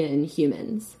seeing it in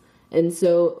humans. And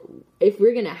so if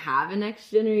we're going to have a next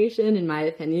generation, in my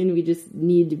opinion, we just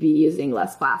need to be using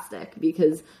less plastic,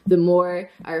 because the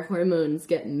more our hormones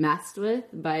get messed with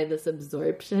by this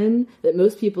absorption that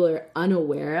most people are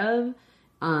unaware of,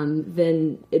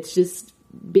 then it's just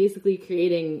basically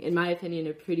creating, in my opinion,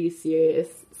 a pretty serious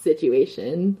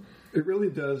situation. It really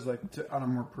does, on a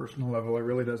more personal level, it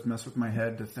really does mess with my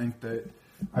head to think that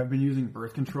I've been using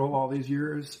birth control all these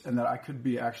years, and that I could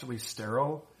be actually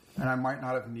sterile, and I might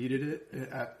not have needed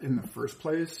it in the first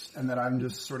place, and that I'm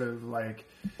just sort of like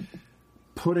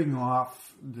putting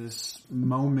off this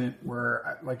moment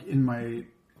where, like, in my,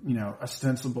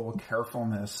 ostensible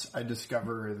carefulness, I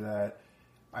discover that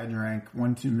I drank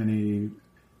one too many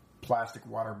plastic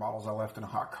water bottles I left in a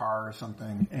hot car or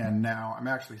something, and now I'm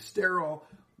actually sterile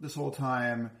this whole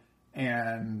time,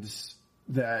 and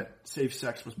that safe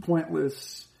sex was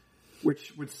pointless,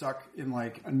 which would suck in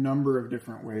like a number of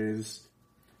different ways.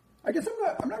 I guess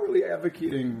I'm not really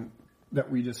advocating that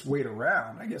we just wait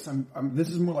around. I guess this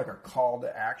is more like a call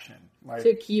to action, like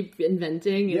to keep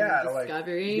inventing and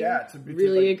discovering, to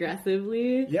really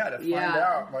aggressively, to find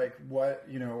out like what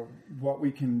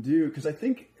we can do. Because I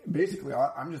think basically,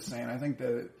 I'm just saying, I think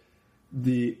that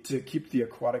to keep the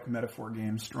aquatic metaphor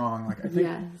game strong, like I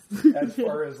think as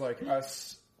far as like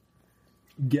us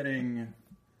getting,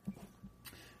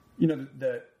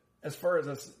 that as far as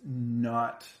us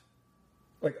not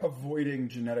like avoiding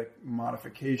genetic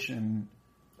modification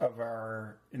of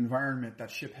our environment, that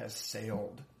ship has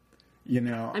sailed,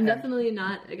 I'm definitely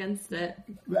not against it.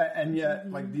 And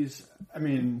yet, like these, I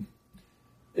mean,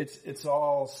 it's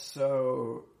all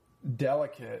so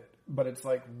delicate, but it's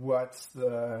like,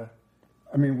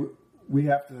 we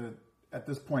have to, at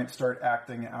this point, start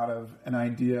acting out of an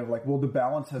idea of like, well, the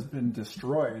balance has been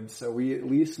destroyed, so we at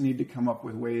least need to come up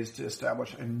with ways to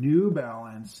establish a new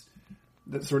balance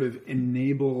that sort of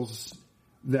enables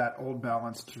that old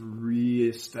balance to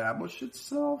reestablish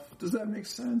itself. Does that make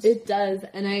sense? It does,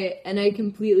 and I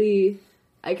completely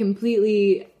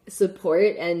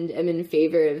support and am in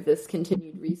favor of this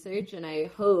continued research, and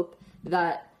I hope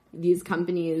that these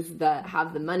companies that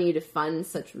have the money to fund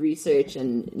such research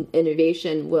and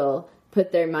innovation will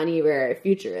put their money where our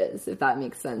future is, if that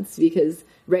makes sense. Because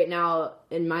right now,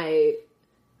 in my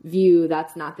view,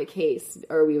 that's not the case,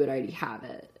 or we would already have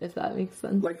it, if that makes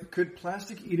sense. Like, could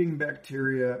plastic-eating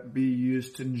bacteria be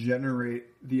used to generate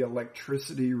the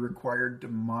electricity required to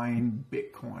mine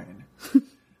Bitcoin?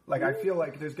 Like, I feel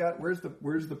like where's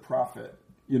the profit,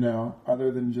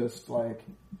 other than just like,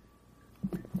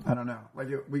 I don't know. Like,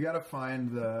 we got to find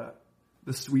the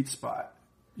sweet spot,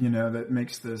 that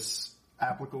makes this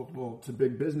applicable to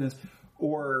big business.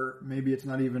 Or maybe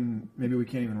maybe we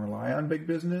can't even rely on big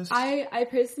business. I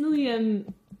personally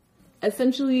am,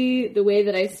 essentially, the way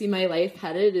that I see my life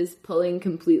headed is pulling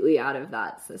completely out of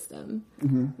that system.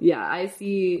 Mm-hmm. Yeah, I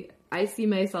see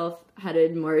myself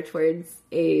headed more towards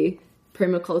a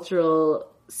permacultural,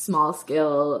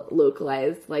 small-scale,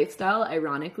 localized lifestyle,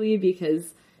 ironically,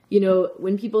 because,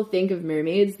 when people think of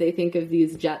mermaids, they think of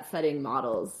these jet-setting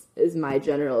models, is my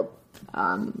general,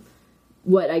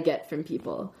 what I get from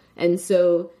people. And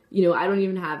so, I don't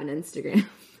even have an Instagram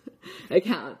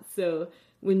account. So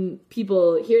when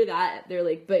people hear that, they're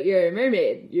like, but you're a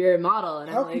mermaid, you're a model. And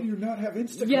how can you not have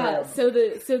Instagram? Yeah, so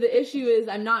the issue is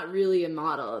I'm not really a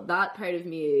model. That part of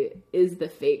me is the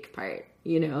fake part,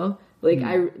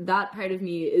 that part of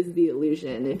me is the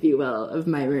illusion, if you will, of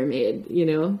my mermaid,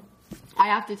 I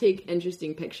have to take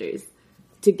interesting pictures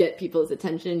to get people's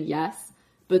attention, yes.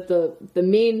 But the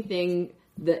main thing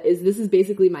this is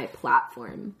basically my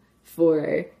platform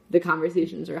for the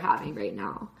conversations we're having right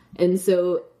now. And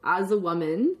so as a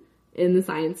woman in the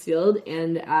science field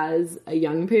and as a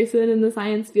young person in the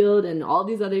science field and all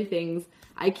these other things,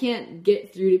 I can't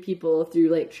get through to people through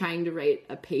like trying to write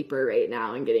a paper right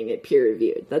now and getting it peer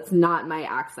reviewed. That's not my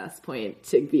access point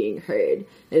to being heard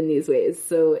in these ways.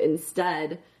 So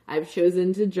instead, I've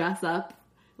chosen to dress up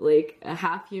like a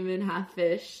half human, half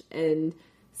fish and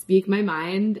speak my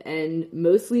mind and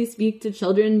mostly speak to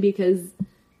children because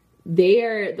they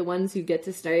are the ones who get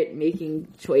to start making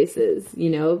choices,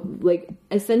 like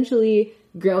essentially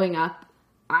growing up,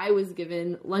 I was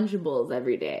given Lunchables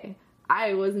every day.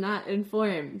 I was not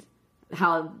informed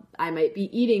how I might be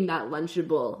eating that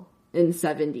Lunchable in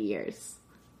 70 years,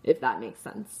 if that makes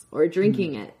sense, or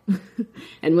drinking it.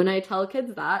 And when I tell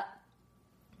kids that,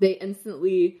 they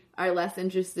instantly are less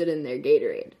interested in their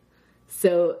Gatorade.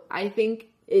 So I think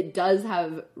it does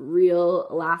have real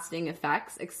lasting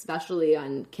effects, especially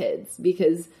on kids,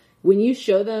 because when you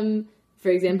show them, for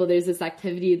example, there's this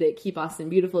activity that Keep Austin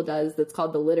Beautiful does that's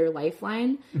called the Litter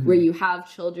Lifeline, where you have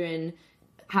children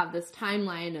have this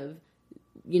timeline of,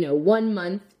 1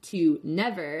 month to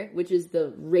never, which is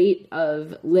the rate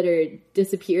of litter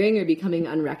disappearing or becoming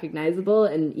unrecognizable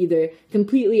and either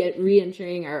completely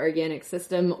re-entering our organic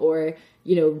system or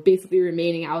basically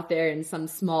remaining out there in some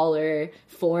smaller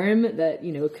form that,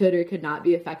 could or could not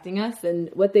be affecting us. And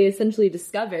what they essentially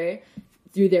discover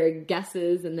through their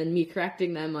guesses and then me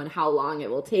correcting them on how long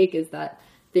it will take is that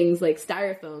things like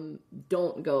styrofoam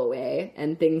don't go away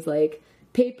and things like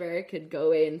paper could go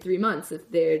away in 3 months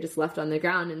if they're just left on the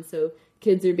ground. And so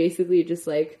kids are basically just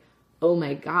like, oh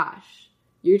my gosh,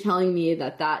 you're telling me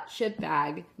that chip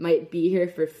bag might be here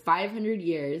for 500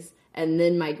 years and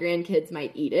then my grandkids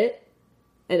might eat it.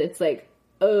 And it's like,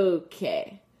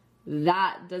 okay,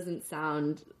 that doesn't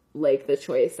sound like the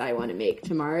choice I want to make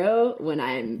tomorrow when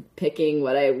I'm picking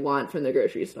what I want from the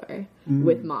grocery store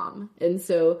with mom. And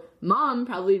so mom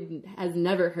probably has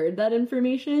never heard that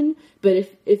information, but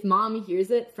if mom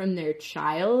hears it from their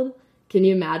child, can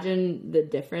you imagine the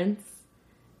difference?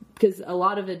 Because a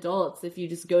lot of adults, if you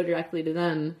just go directly to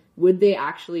them, would they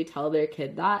actually tell their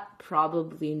kid that?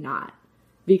 Probably not.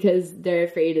 Because they're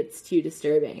afraid it's too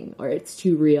disturbing, or it's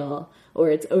too real, or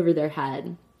it's over their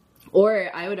head. Or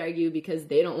I would argue because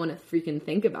they don't want to freaking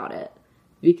think about it,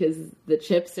 because the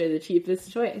chips are the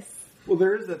cheapest choice. Well,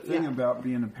 there is that thing about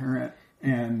being a parent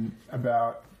and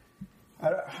about, I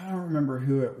don't remember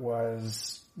who it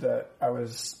was that I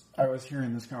was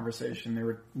hearing this conversation.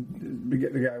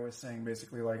 The guy was saying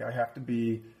basically like, I have to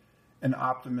be an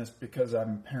optimist because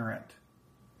I'm a parent.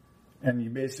 And you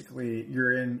basically,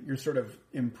 you're sort of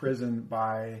imprisoned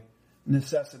by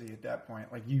necessity at that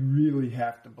point. Like you really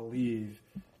have to believe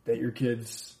that your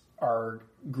kids are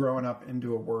growing up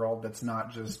into a world that's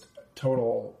not just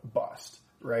total bust,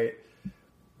 right?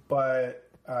 But,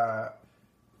 so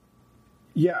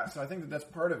I think that's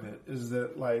part of it, is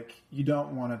that, like, you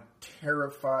don't want to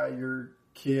terrify your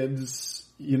kids,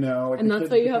 Like and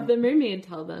that's why you have the mermaid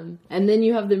tell them. And then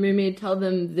you have the mermaid tell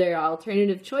them their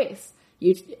alternative choice.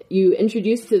 You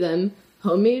introduce to them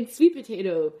homemade sweet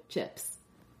potato chips.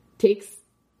 Takes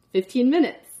 15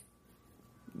 minutes.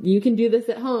 You can do this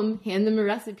at home. Hand them a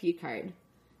recipe card.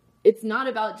 It's not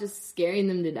about just scaring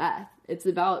them to death. It's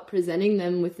about presenting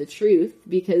them with the truth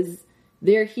because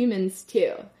they're humans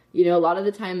too. You know, a lot of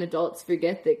the time adults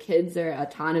forget that kids are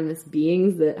autonomous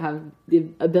beings that have the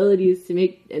abilities to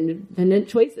make independent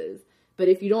choices. But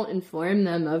if you don't inform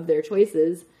them of their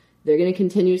choices, they're going to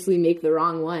continuously make the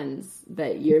wrong ones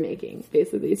that you're making,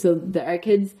 basically. So our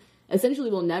kids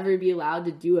essentially will never be allowed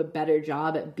to do a better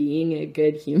job at being a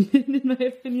good human, in my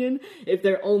opinion, if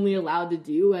they're only allowed to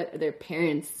do what their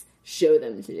parents show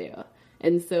them to do.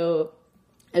 And so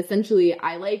essentially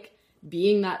I like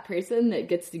being that person that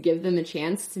gets to give them a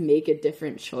chance to make a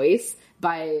different choice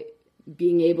by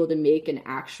being able to make an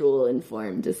actual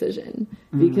informed decision.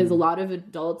 Because a lot of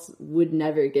adults would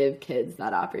never give kids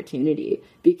that opportunity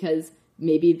because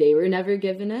maybe they were never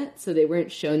given it, so they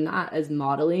weren't shown that as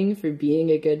modeling for being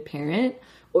a good parent,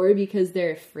 or because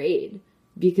they're afraid.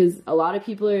 Because a lot of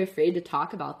people are afraid to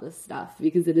talk about this stuff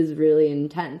because it is really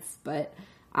intense. But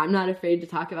I'm not afraid to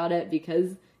talk about it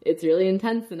because it's really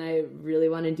intense and I really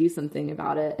want to do something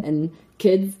about it. And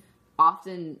kids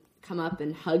often come up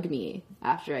and hug me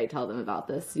after I tell them about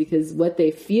this because what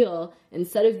they feel,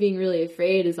 instead of being really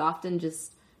afraid, is often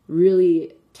just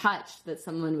really touched that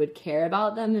someone would care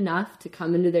about them enough to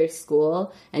come into their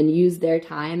school and use their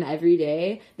time every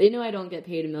day. They know I don't get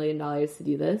paid $1 million to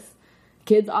do this.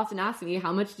 Kids often ask me,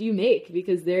 how much do you make?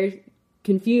 Because they're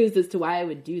confused as to why I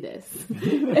would do this.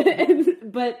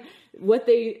 But what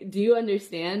they do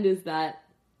understand is that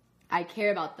I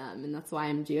care about them and that's why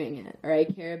I'm doing it. Or I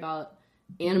care about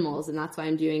animals and that's why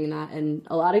I'm doing that. And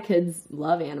a lot of kids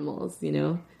love animals, you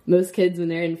know. Most kids, when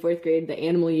they're in 4th grade, the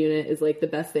animal unit is like the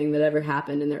best thing that ever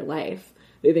happened in their life.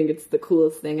 They think it's the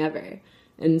coolest thing ever.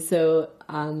 And so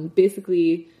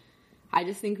basically, I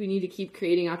just think we need to keep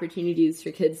creating opportunities for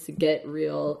kids to get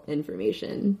real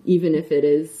information, even if it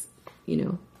is, you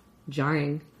know,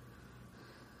 jarring.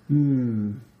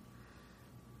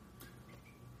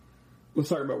 Let's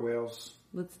talk about whales.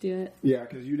 Let's do it. Yeah,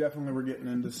 because you definitely were getting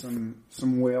into some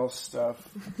whale stuff,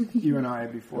 you and I,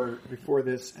 before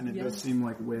this, and it does seem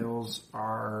like whales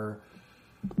are,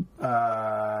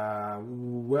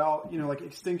 well, you know, like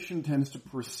extinction tends to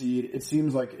proceed. It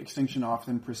seems like extinction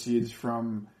often proceeds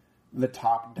from the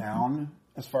top down,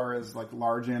 as far as like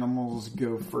large animals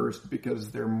go first,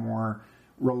 because they're more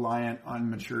reliant on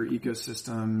mature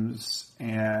ecosystems,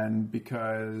 and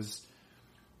because,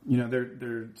 you know,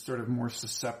 they're sort of more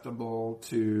susceptible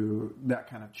to that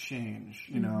kind of change.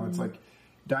 You know, it's like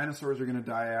dinosaurs are going to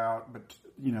die out, but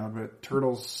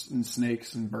turtles and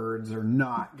snakes and birds are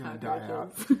not going to die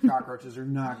out. Cockroaches are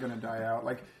not going to die out.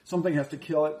 Like something has to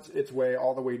kill its way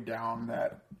all the way down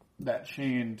that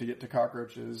chain to get to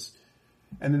cockroaches,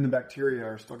 and then the bacteria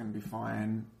are still going to be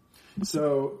fine.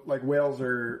 So like whales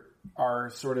are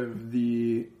sort of on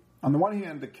the one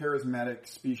hand, the charismatic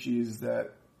species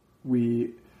that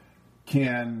we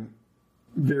can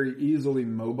very easily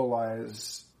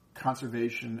mobilize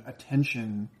conservation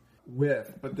attention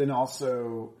with, but then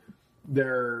also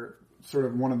they're sort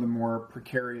of one of the more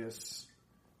precarious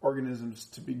organisms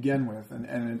to begin with,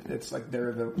 and it's like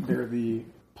they're the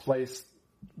place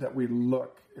that we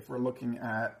look if we're looking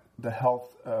at the health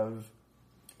of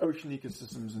ocean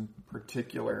ecosystems in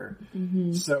particular.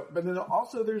 So, but then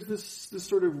also there's this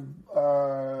sort of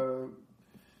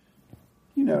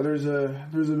there's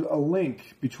a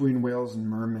link between whales and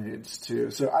mermaids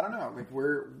too. So I don't know, like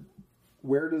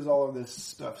where does all of this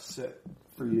stuff sit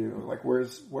for you? Like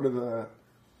what are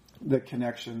the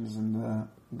connections and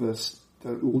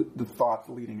the thoughts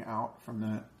leading out from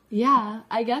that? Yeah,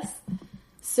 I guess.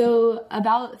 So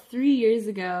about 3 years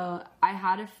ago, I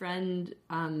had a friend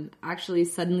actually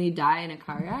suddenly die in a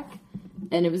car wreck.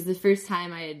 And it was the first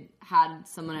time I had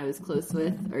someone I was close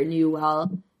with or knew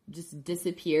well just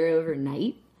disappear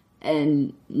overnight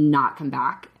and not come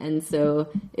back. And so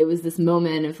it was this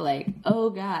moment of like, oh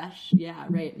gosh, yeah,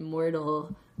 right,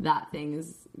 mortal, that thing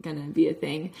is gonna be a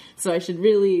thing. So I should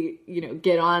really,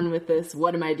 get on with this,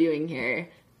 what am I doing here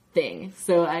thing.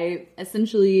 So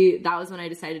that was when I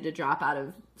decided to drop out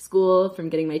of school from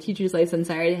getting my teacher's license.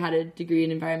 I already had a degree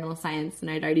in environmental science and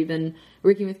I'd already been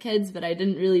working with kids, but I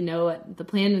didn't really know what the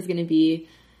plan was going to be.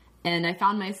 And I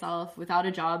found myself without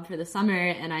a job for the summer,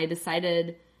 and I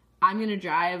decided I'm going to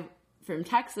drive from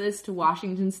Texas to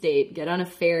Washington State, get on a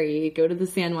ferry, go to the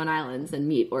San Juan Islands, and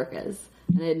meet orcas.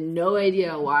 And I had no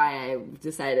idea why I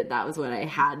decided that was what I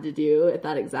had to do at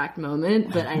that exact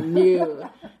moment, but I knew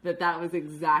that was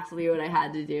exactly what I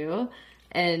had to do.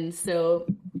 And so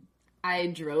I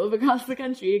drove across the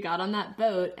country, got on that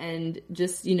boat, and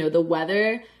just, the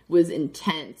weather was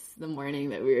intense the morning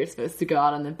that we were supposed to go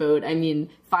out on the boat. I mean,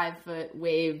 5-foot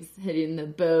waves hitting the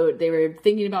boat. They were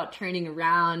thinking about turning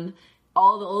around.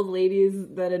 all the old ladies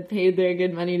that had paid their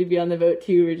good money to be on the boat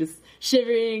too were just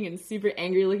shivering and super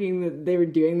angry looking that they were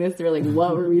doing this. They were like,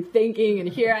 what were we thinking? And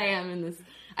here I am in this.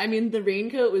 I mean, the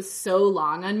raincoat was so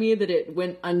long on me that it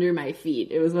went under my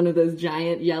feet. It was one of those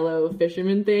giant yellow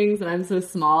fisherman things, and I'm so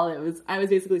small. I was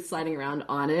basically sliding around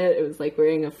on it. It was like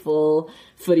wearing a full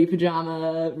footy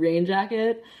pajama rain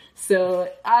jacket. So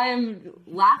I'm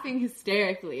laughing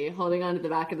hysterically, holding onto the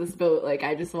back of this boat like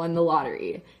I just won the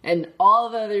lottery. And all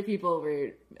the other people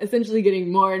were essentially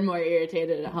getting more and more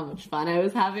irritated at how much fun I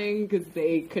was having because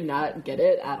they could not get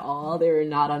it at all. They were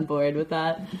not on board with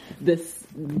that. This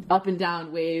up and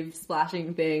down wave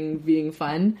splashing thing being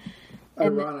fun.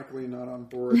 Ironically, not on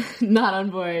board. Not on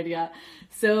board, yeah.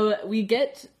 So we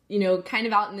get, kind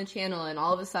of out in the channel, and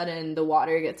all of a sudden the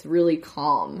water gets really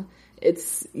calm.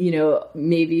 It's,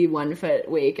 maybe 1 foot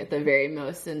wake at the very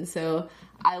most. And so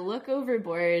I look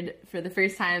overboard for the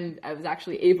first time. I was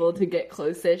actually able to get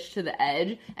close-ish to the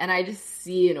edge, and I just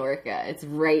see an orca. It's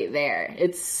right there.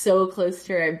 It's so close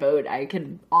to our boat, I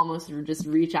could almost just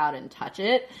reach out and touch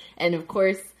it. And of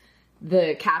course,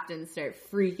 the captains start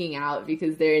freaking out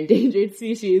because they're endangered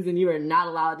species and you are not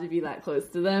allowed to be that close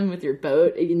to them with your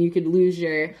boat. And you could lose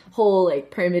your whole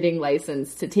permitting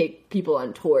license to take people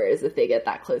on tours if they get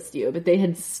that close to you. But they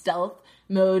had stealth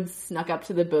mode snuck up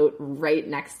to the boat right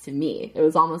next to me. It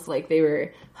was almost like they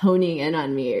were honing in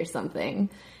on me or something.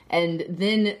 And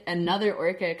then another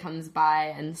orca comes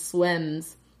by and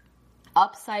swims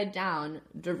upside down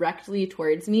directly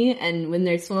towards me. And when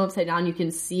they swim upside down, you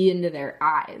can see into their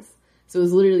eyes. So it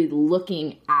was literally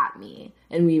looking at me,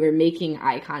 and we were making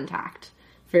eye contact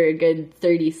for a good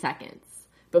 30 seconds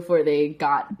before they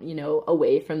got,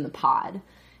 away from the pod.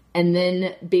 And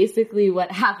then basically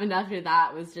what happened after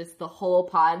that was just the whole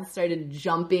pod started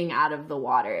jumping out of the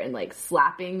water and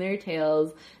slapping their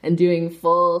tails and doing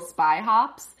full spy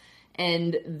hops.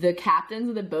 And the captains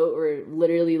of the boat were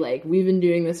literally like, we've been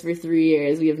doing this for 3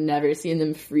 years. We have never seen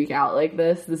them freak out like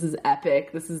this. This is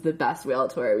epic. This is the best whale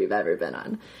tour we've ever been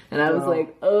on. And I was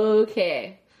like,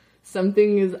 okay,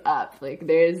 something is up.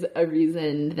 There's a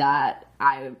reason that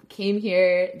I came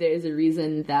here. There's a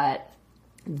reason that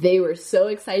they were so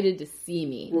excited to see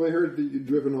me. Well, they heard that you'd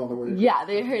driven all the way. Yeah,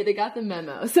 they got the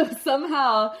memo. So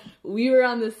somehow we were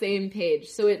on the same page.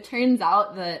 So it turns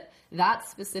out that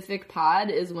specific pod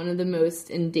is one of the most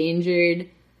endangered,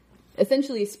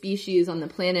 essentially, species on the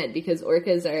planet because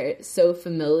orcas are so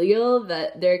familial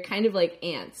that they're kind of like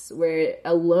ants, where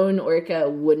a lone orca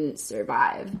wouldn't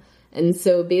survive. And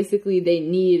so basically they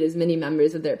need as many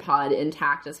members of their pod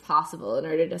intact as possible in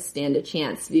order to stand a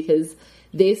chance because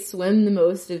they swim the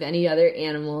most of any other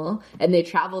animal and they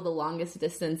travel the longest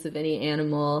distance of any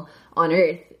animal on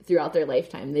Earth throughout their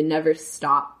lifetime. They never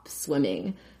stop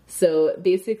swimming. So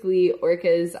basically,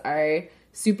 orcas are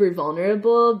super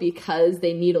vulnerable because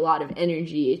they need a lot of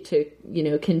energy to,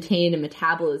 contain a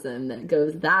metabolism that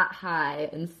goes that high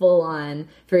and full on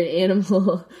for an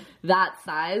animal that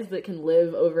size that can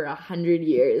live over 100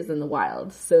 years in the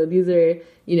wild. So these are,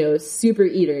 super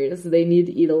eaters. They need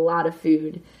to eat a lot of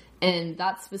food. And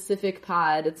that specific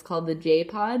pod, it's called the J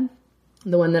pod,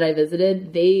 the one that I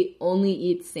visited, they only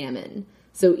eat salmon.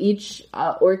 So each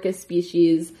orca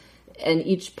species and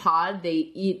each pod, they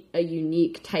eat a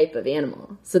unique type of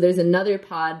animal. So there's another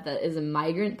pod that is a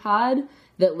migrant pod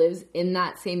that lives in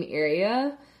that same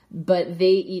area, but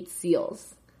they eat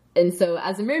seals. And so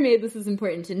as a mermaid, this is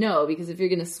important to know because if you're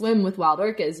going to swim with wild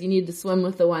orcas, you need to swim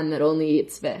with the one that only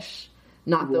eats fish,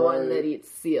 not the one that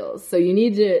eats seals. So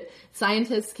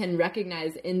scientists can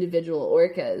recognize individual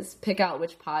orcas, pick out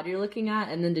which pod you're looking at,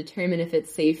 and then determine if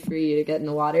it's safe for you to get in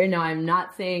the water. Now, I'm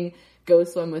not saying go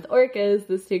swim with orcas.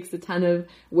 This takes a ton of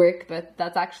work, but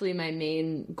that's actually my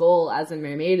main goal as a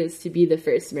mermaid is to be the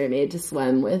first mermaid to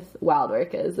swim with wild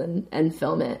orcas and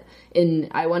film it. And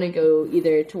I want to go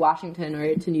either to Washington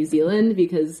or to New Zealand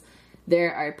because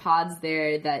there are pods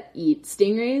there that eat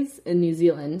stingrays in New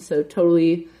Zealand, so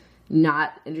totally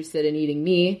not interested in eating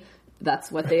me.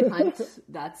 That's what they hunt.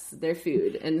 That's their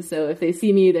food. And so if they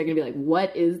see me, they're going to be like,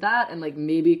 what is that? And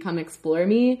maybe come explore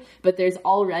me. But there's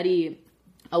already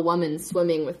a woman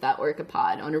swimming with that orca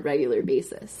pod on a regular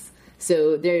basis.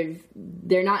 So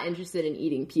they're not interested in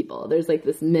eating people. There's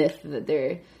this myth that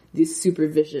they're these super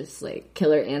vicious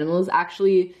killer animals.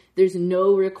 Actually, there's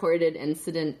no recorded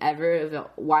incident ever of a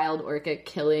wild orca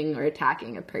killing or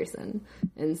attacking a person.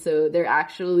 And so they're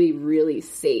actually really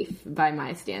safe by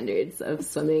my standards of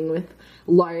swimming with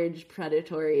large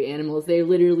predatory animals. They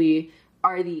literally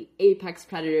are the apex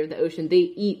predator of the ocean. They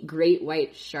eat great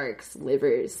white sharks'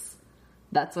 livers.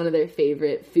 that's one of their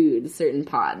favorite foods, certain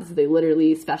pods. They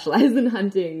literally specialize in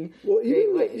hunting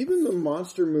great whites. Even the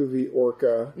monster movie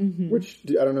Orca, which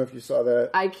I don't know if you saw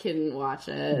that. I couldn't watch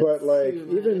it. But like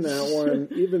even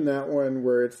that one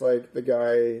where it's like the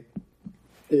guy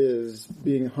is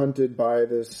being hunted by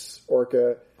this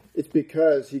orca, it's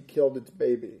because he killed its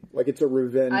baby. Like it's a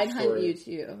revenge I'd story. hunt you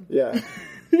too. Yeah.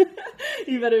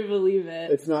 You better believe it.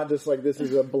 It's not just like this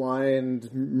is a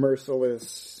blind,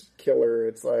 merciless killer.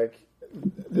 It's like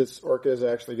this orca has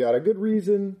actually got a good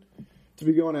reason to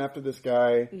be going after this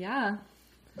guy. Yeah.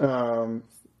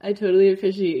 I totally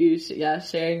appreciate you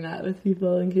sharing that with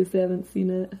people in case they haven't seen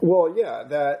it. Well, yeah,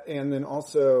 that, and then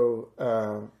also,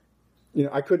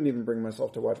 I couldn't even bring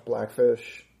myself to watch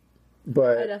Blackfish,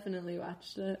 but I definitely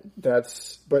watched it.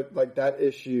 But like that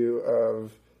issue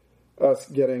of us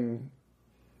getting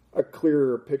a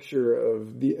clearer picture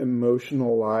of the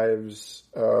emotional lives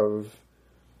of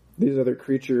these other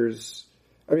creatures.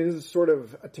 I mean, this is sort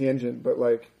of a tangent, but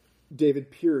like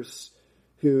David Pierce,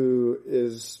 who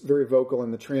is very vocal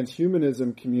in the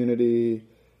transhumanism community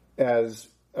as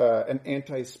an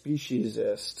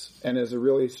anti-speciesist and is a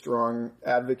really strong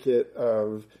advocate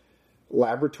of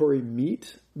laboratory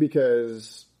meat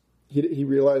because he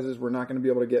realizes we're not going to be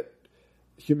able to get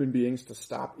human beings to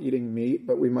stop eating meat,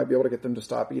 but we might be able to get them to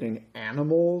stop eating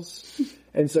animals.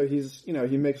 And so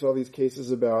he makes all these cases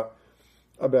about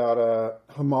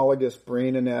homologous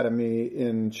brain anatomy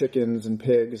in chickens and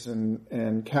pigs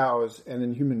and cows and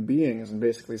in human beings, and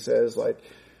basically says like,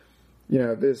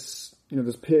 this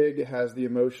pig has the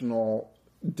emotional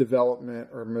development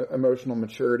or emotional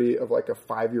maturity of like a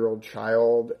 5-year-old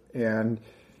child, and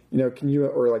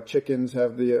or like chickens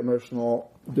have the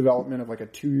emotional development of like a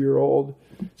 2-year-old.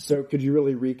 So could you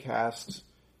really recast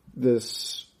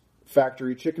this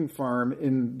factory chicken farm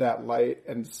in that light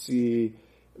and see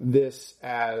this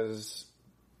as,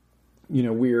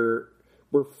 we're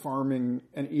farming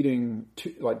and eating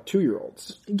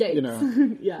 2-year-olds,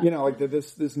 yeah. Like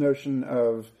this notion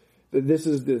of that this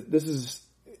is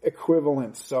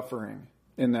equivalent suffering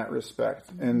in that respect.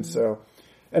 Mm-hmm. And so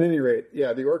at any rate,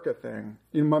 yeah, the orca thing,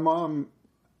 my mom,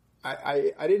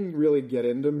 I didn't really get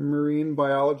into marine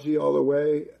biology all the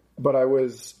way, but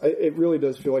it really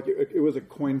does feel like it was a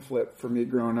coin flip for me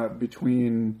growing up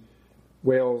between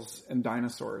whales and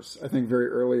dinosaurs. I think very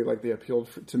early, like they appealed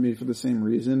to me for the same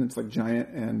reason. It's like giant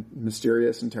and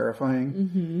mysterious and terrifying.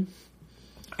 Mm-hmm.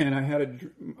 And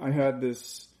I had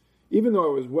this, even though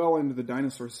I was well into the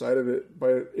dinosaur side of it,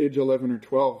 by age 11 or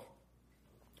 12,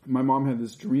 my mom had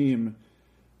this dream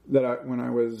that when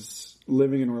I was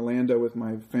living in Orlando with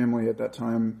my family at that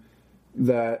time,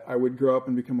 that I would grow up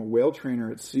and become a whale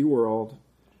trainer at SeaWorld,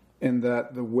 and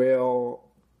that the whale,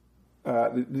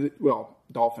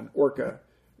 dolphin, orca.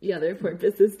 Yeah, their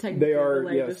porpoise is technically they are,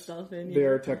 the largest dolphin. Yeah. They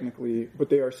are technically, but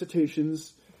they are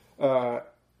cetaceans, that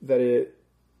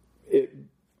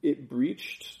it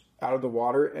breached out of the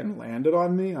water and landed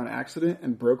on me on accident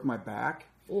and broke my back.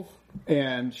 Oof.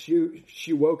 And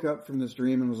she woke up from this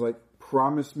dream and was like,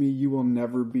 promise me you will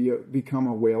never become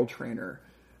a whale trainer.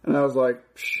 And I was like,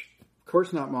 of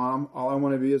course not, Mom. All I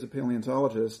want to be is a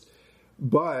paleontologist.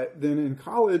 But then in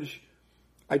college,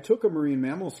 I took a marine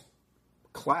mammals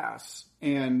class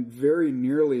and very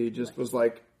nearly just was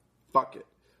like, fuck it.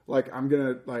 Like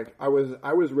I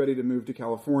was ready to move to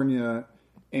California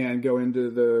and go into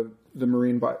the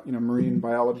marine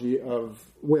biology of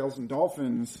whales and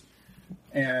dolphins.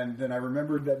 And then I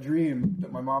remembered that dream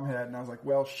that my mom had, and I was like,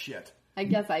 well, shit. I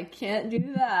guess I can't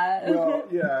do that. Well,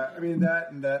 yeah, I mean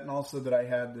that, and also that I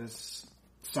had this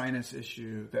sinus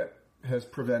issue that has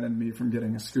prevented me from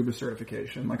getting a scuba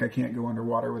certification. Like I can't go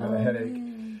underwater without a headache.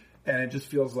 And it just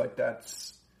feels like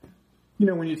that's,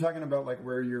 when you're talking about like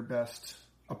where you're best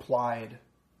applied,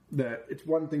 that it's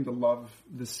one thing to love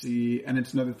the sea and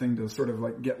it's another thing to sort of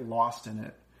like get lost in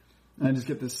it. And I just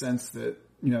get this sense that,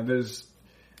 there's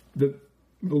the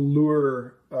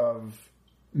lure of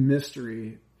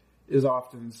mystery is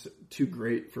often too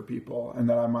great for people, and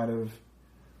that I might have,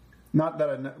 not that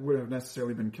I would have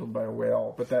necessarily been killed by a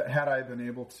whale, but that had I been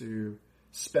able to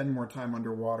spend more time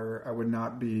underwater, I would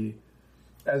not be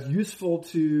as useful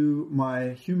to my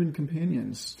human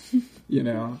companions.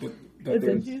 It's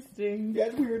interesting. Yeah,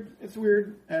 it's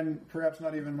weird, and perhaps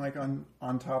not even like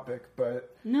on topic,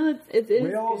 but no, it's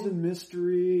whales and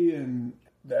mystery and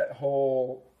that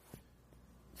whole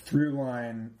through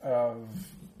line of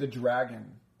the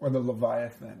dragon or the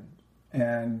Leviathan,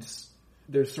 and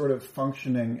they're sort of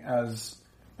functioning as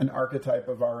an archetype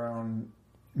of our own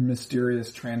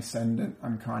mysterious, transcendent,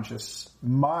 unconscious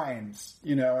minds,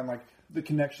 and like the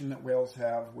connection that whales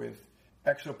have with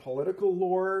exopolitical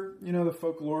lore, the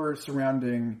folklore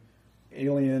surrounding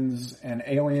aliens and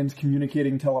aliens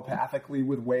communicating telepathically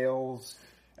with whales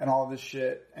and all of this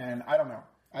shit. And I don't know.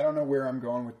 I don't know where I'm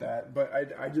going with that. But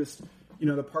I just,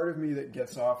 the part of me that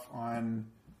gets off on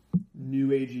new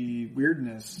agey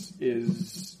weirdness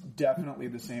is definitely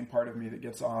the same part of me that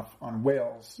gets off on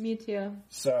whales. Me too.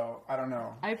 So I don't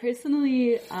know. I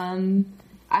personally, I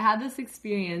had this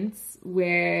experience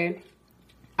where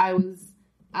I was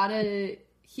at a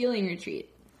healing retreat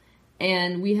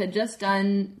and we had just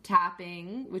done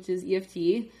tapping, which is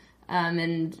EFT,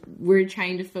 and we're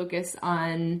trying to focus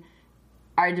on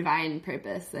our divine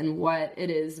purpose and what it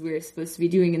is we're supposed to be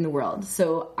doing in the world.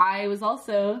 So I was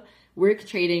also work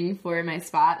trading for my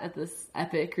spot at this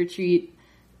epic retreat,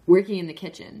 working in the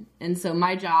kitchen. And so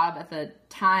my job at the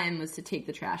time was to take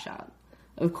the trash out.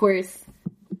 Of course,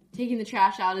 taking the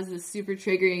trash out is a super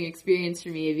triggering experience for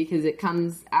me because it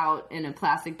comes out in a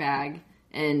plastic bag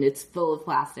and it's full of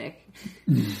plastic.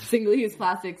 Single-use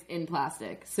plastics in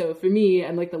plastic. So for me,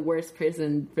 I'm like the worst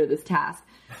person for this task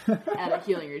at a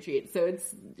healing retreat. So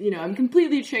it's, I'm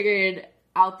completely triggered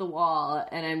out the wall,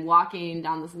 and I'm walking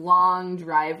down this long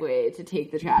driveway to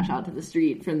take the trash out to the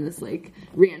street from this like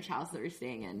ranch house that we're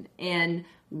staying in. And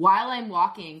while I'm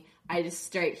walking, I just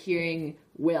start hearing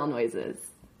whale noises.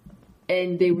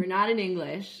 And they were not in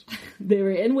English. They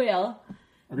were in whale.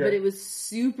 Okay. But it was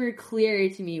super clear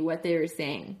to me what they were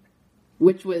saying,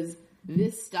 which was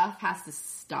this stuff has to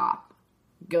stop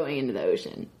going into the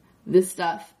ocean. This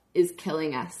stuff is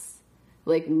killing us.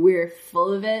 Like, we're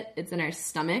full of it. It's in our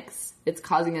stomachs. It's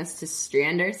causing us to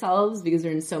strand ourselves because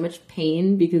we're in so much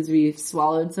pain because we've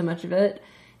swallowed so much of it.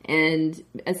 And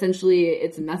essentially,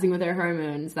 it's messing with our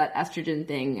hormones, that estrogen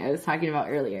thing I was talking about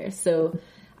earlier. So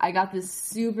I got this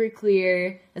super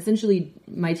clear, essentially,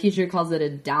 my teacher calls it a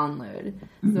download.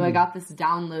 So I got this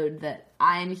download that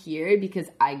I'm here because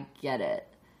I get it,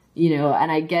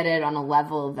 and I get it on a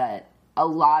level that a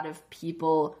lot of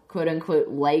people, quote unquote,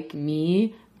 like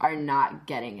me, are not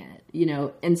getting it.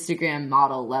 Instagram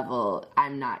model level,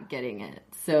 I'm not getting it.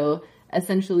 So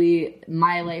essentially,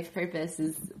 my life purpose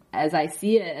is, as I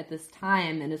see it at this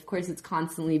time, and of course it's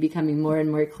constantly becoming more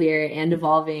and more clear and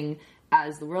evolving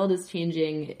as the world is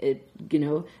changing, it,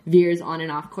 veers on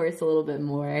and off course a little bit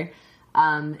more.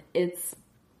 It's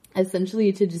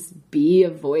essentially to just be a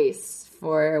voice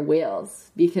for whales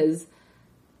because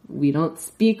we don't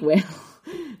speak whale.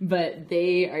 But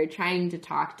they are trying to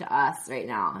talk to us right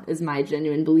now, is my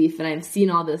genuine belief. And I've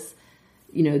seen all this,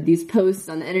 these posts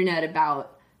on the internet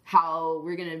about how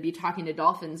we're going to be talking to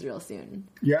dolphins real soon.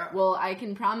 Yeah. Well, I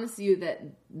can promise you that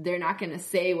they're not going to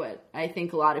say what I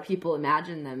think a lot of people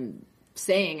imagine them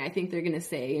saying. I think they're going to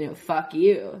say, fuck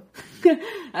you.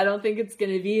 I don't think it's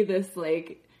going to be this,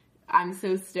 like, I'm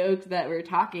so stoked that we're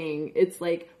talking. It's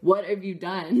like, what have you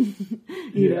done?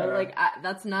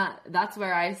 That's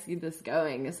where I see this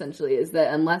going, essentially, is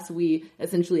that unless we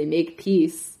essentially make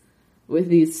peace with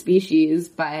these species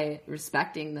by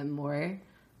respecting them more,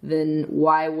 then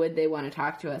why would they want to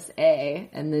talk to us, A,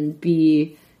 and then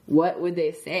B, what would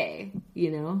they say,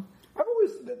 I've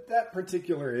always, that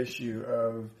particular issue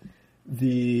of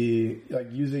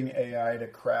using AI to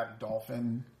crack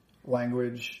dolphin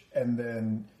language and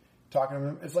then talking to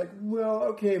them, it's like, well,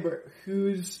 okay, but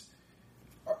whose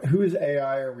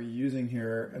AI are we using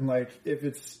here? And like, if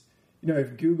it's,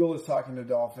 if Google is talking to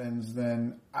dolphins,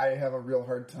 then I have a real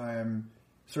hard time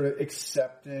sort of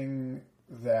accepting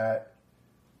that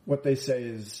what they say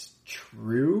is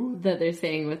true. That they're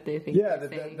saying what they think they're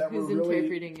saying. That who's we're really,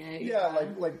 interpreting it. Yeah,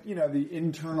 like the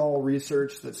internal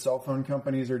research that cell phone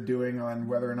companies are doing on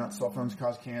whether or not cell phones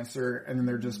cause cancer, and then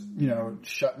they're just,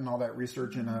 shutting all that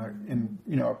research in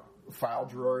a file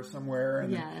drawer somewhere.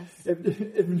 And yes.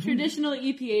 If traditional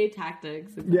EPA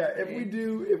tactics. Exactly. Yeah,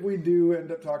 if we do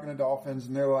end up talking to dolphins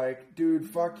and they're like, dude,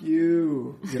 fuck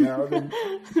you, then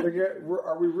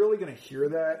are we really going to hear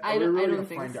that? Are we really going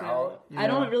to find out? I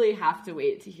don't really have to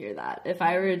wait to hear that. If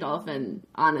I were a dolphin,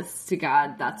 honest to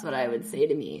God, that's what I would say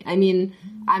to me. I mean,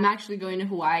 I'm actually going to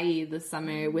Hawaii this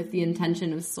summer with the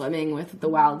intention of swimming with the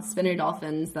wild spinner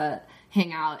dolphins that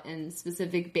hang out in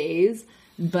specific bays,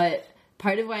 but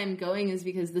part of why I'm going is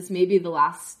because this may be the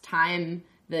last time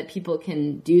that people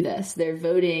can do this. They're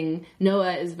voting,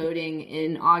 NOAA is voting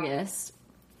in August,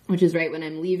 which is right when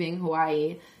I'm leaving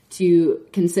Hawaii, to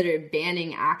consider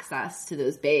banning access to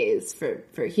those bays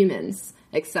for humans,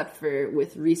 except for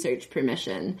with research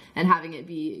permission, and having it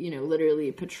be,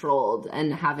 literally patrolled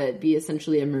and have it be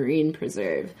essentially a marine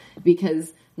preserve.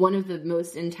 Because one of the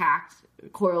most intact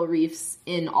coral reefs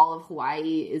in all of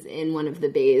Hawaii is in one of the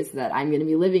bays that I'm going to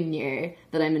be living near,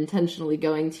 that I'm intentionally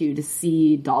going to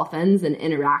see dolphins and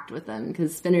interact with them,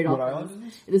 because spinner dolphins. What island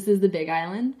is this? This is the Big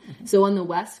Island. So on the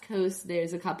west coast,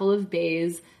 there's a couple of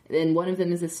bays, and one of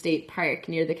them is a state park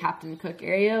near the Captain Cook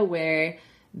area where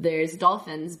there's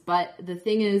dolphins. But the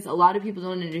thing is, a lot of people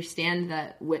don't understand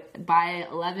that by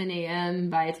 11 a.m.,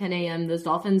 by 10 a.m., those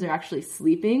dolphins are actually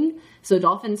sleeping. So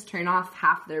dolphins turn off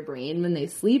half their brain when they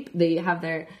sleep. They have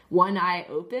their one eye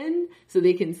open so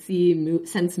they can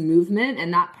sense movement,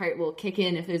 and that part will kick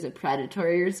in if there's a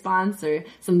predatory response or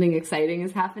something exciting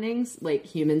is happening, like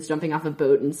humans jumping off a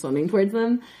boat and swimming towards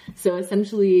them. So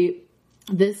essentially,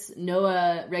 this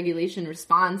NOAA regulation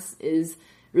response is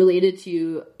related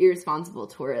to irresponsible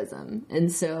tourism.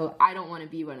 And so I don't want to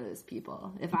be one of those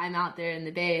people. If I'm out there in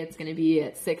the bay, it's going to be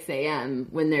at 6 a.m.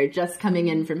 when they're just coming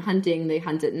in from hunting. They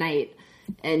hunt at night,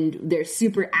 and they're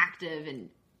super active and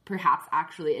perhaps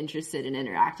actually interested in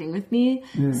interacting with me.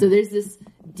 So there's this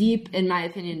deep, in my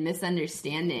opinion,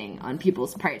 misunderstanding on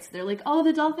people's parts. They're like, oh,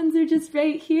 the dolphins are just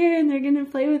right here and they're going to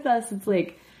play with us. It's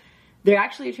like, they're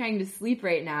actually trying to sleep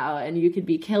right now, and you could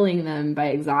be killing them by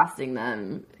exhausting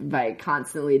them by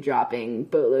constantly dropping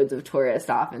boatloads of tourists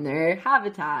off in their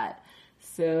habitat.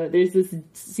 So there's this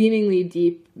seemingly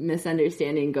deep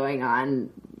misunderstanding going on,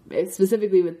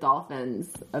 specifically with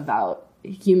dolphins, about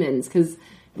humans, because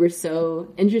we're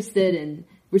so interested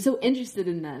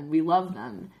in them. We love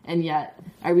them. And yet,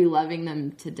 are we loving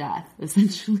them to death,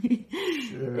 essentially,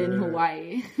 in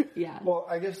Hawaii? Yeah. Well,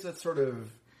 I guess that's sort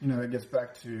of, it gets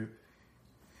back to,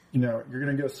 you're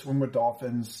going to go swim with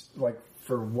dolphins, like,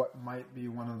 for what might be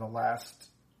one of the last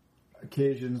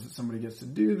occasions that somebody gets to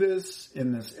do this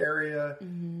in this area,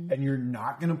 and you're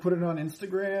not going to put it on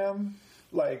Instagram.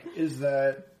 Like, is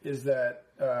that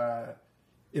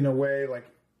in a way, like,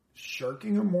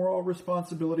 shirking a moral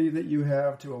responsibility that you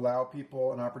have to allow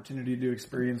people an opportunity to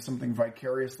experience something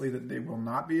vicariously that they will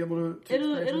not be able to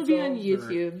It'll be on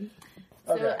YouTube.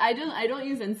 So okay. I don't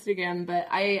use Instagram, but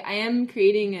I am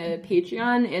creating a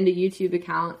Patreon and a YouTube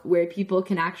account where people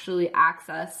can actually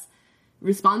access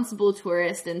responsible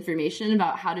tourist information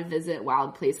about how to visit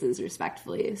wild places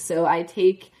respectfully. So I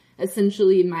take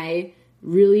essentially my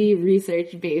really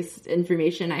research-based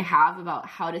information I have about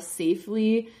how to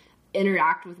safely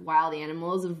interact with wild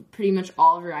animals of pretty much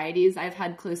all varieties. I've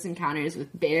had close encounters with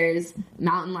bears,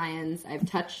 mountain lions. I've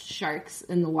touched sharks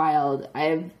in the wild.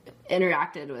 I've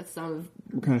interacted with some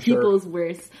of people's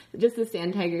worst, just the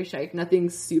sand tiger shark. Nothing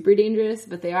super dangerous,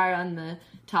 but they are on the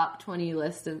top 20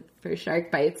 list for shark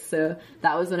bites. So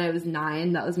that was when I was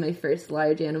 9. That was my first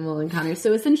large animal encounter.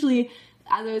 So essentially,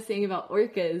 as I was saying about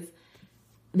orcas,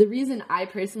 the reason I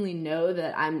personally know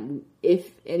that I'm,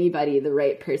 if anybody, the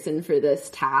right person for this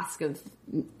task of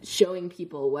showing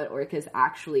people what orcas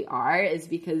actually are is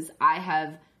because I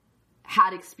have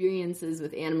had experiences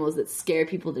with animals that scare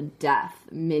people to death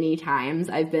many times.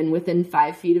 I've been within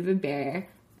 5 feet of a bear,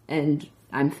 and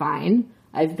I'm fine.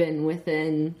 I've been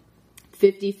within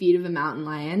 50 feet of a mountain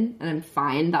lion, and I'm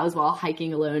fine. That was while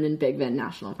hiking alone in Big Bend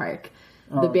National Park.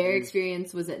 The bear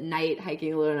experience was at night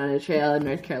hiking alone on a trail in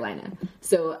North Carolina.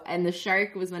 So, and the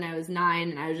shark was when I was 9,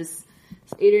 and I was just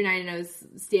 8 or 9, and I was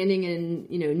standing in,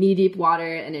 knee-deep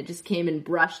water, and it just came and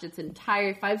brushed its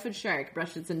entire 5-foot shark,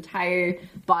 brushed its entire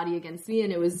body against me,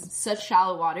 and it was such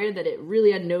shallow water that it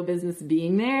really had no business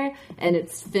being there, and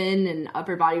its fin and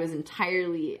upper body was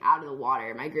entirely out of the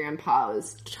water. My grandpa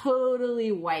was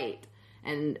totally white.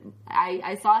 And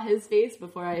I saw his face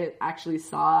before I actually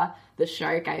saw the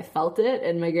shark. I felt it,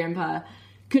 and my grandpa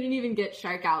couldn't even get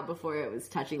shark out before it was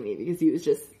touching me because he was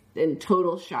just in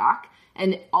total shock.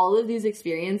 And all of these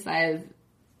experiences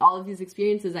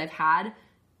I've had,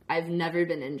 I've never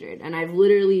been injured. And I've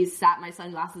literally sat my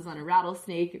sunglasses on a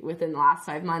rattlesnake within the last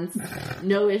 5 months.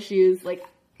 No issues. Like,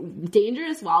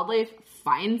 dangerous wildlife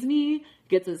finds me,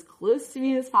 gets as close to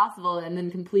me as possible, and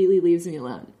then completely leaves me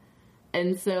alone.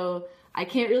 And so I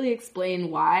can't really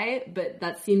explain why, but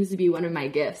that seems to be one of my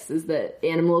gifts, is that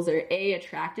animals are A,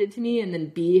 attracted to me, and then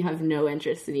B, have no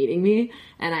interest in eating me.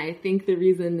 And I think the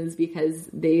reason is because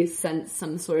they sense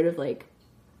some sort of,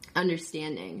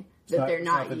 understanding that they're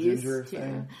not used to.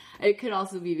 Thing. It could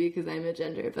also be because I'm a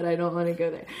gender, but I don't want to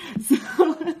go there.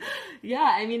 So,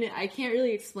 yeah, I mean, I can't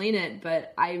really explain it,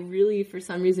 but I really, for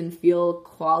some reason, feel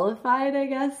qualified, I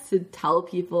guess, to tell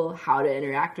people how to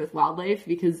interact with wildlife,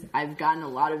 because I've gotten a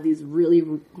lot of these really,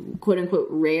 quote-unquote,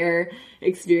 rare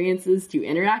experiences to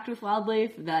interact with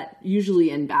wildlife that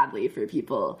usually end badly for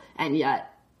people, and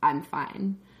yet I'm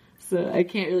fine. So I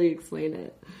can't really explain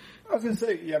it. I was going to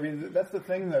say, yeah, I mean, that's the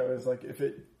thing, though, is, if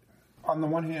it, on the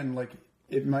one hand,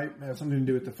 it might have something to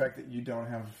do with the fact that you don't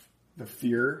have the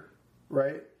fear,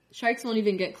 right? Sharks won't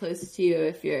even get close to you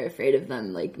if you're afraid of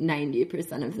them, like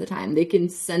 90% of the time. They can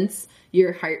sense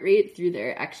your heart rate through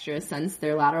their extra sense,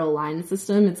 their lateral line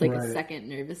system. It's like a second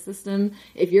nervous system.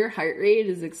 If your heart rate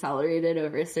is accelerated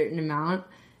over a certain amount,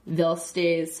 they'll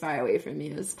stay as far away from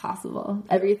you as possible.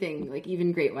 Everything, like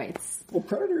even great whites. Well,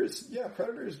 predators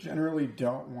generally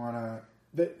don't want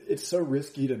to, it's so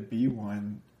risky to be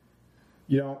one.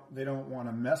 They don't want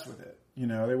to mess with it. They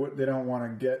don't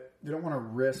want to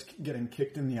risk getting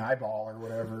kicked in the eyeball or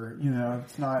whatever.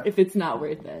 If it's not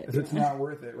worth it. If it's not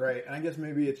worth it, right? And I guess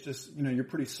maybe it's just, you're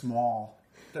pretty small.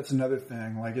 That's another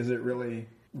thing. Like, is it really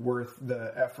worth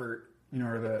the effort,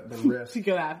 or the risk to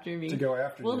go after me?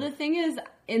 Well, the thing is,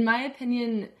 in my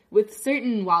opinion, with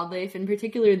certain wildlife, in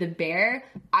particular the bear,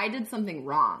 I did something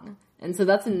wrong. And so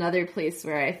that's another place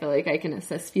where I feel like I can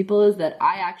assist people, is that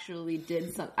I actually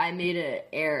I made an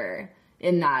error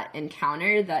in that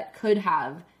encounter that could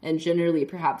have, and generally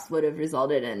perhaps would have,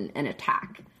 resulted in an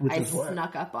attack. I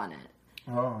snuck up on it.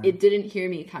 Oh. It didn't hear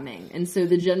me coming. And so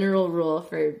the general rule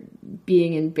for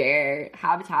being in bear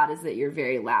habitat is that you're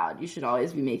very loud. You should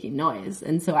always be making noise.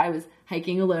 And so I was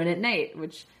hiking alone at night,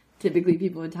 which typically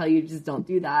people would tell you just don't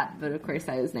do that. But of course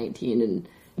I was 19 and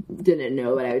didn't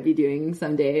know what I would be doing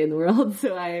someday in the world.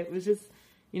 So I was just,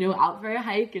 out for a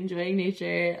hike, enjoying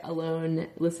nature, alone,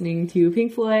 listening to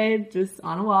Pink Floyd, just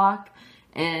on a walk.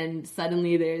 And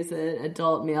suddenly there's an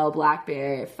adult male black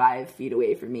bear 5 feet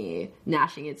away from me,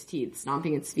 gnashing its teeth,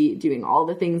 stomping its feet, doing all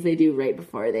the things they do right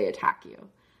before they attack you.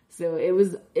 So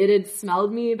it had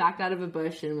smelled me, backed out of a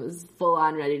bush, and was full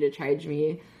on ready to charge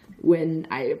me when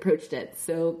I approached it.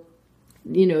 So,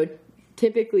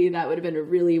 typically that would have been a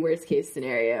really worst case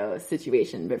scenario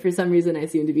situation, but for some reason I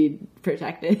seem to be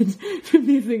protected from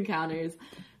these encounters.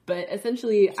 But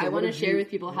essentially, I want to share with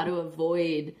people how to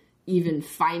avoid even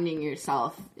finding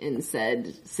yourself in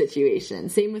said situation.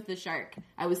 Same with the shark.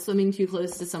 I was swimming too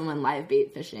close to someone live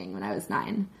bait fishing when I was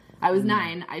 9. I was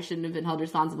 9. I shouldn't have been held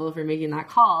responsible for making that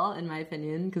call, in my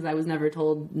opinion, because I was never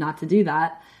told not to do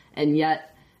that. And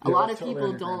yet a lot of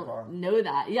people don't know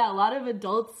that. Yeah, a lot of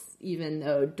adults, even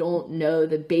though, don't know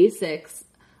the basics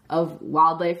of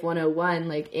Wildlife 101,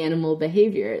 like animal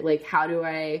behavior. Like, how do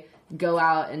I go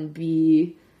out and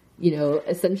be,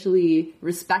 essentially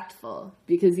respectful?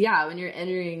 Because, when you're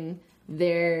entering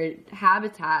their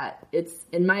habitat, it's,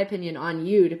 in my opinion, on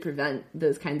you to prevent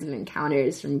those kinds of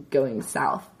encounters from going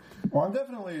south. Well, I'm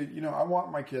definitely, I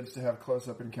want my kids to have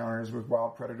close-up encounters with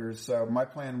wild predators, so my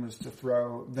plan was to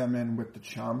throw them in with the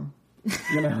chum,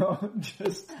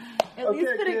 just... At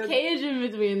least put a cage in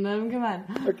between them, come on.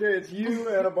 Okay, it's you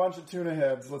and a bunch of tuna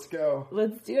heads, let's go.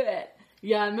 Let's do it.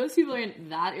 Yeah, most people aren't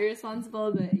that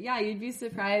irresponsible, but you'd be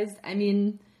surprised. I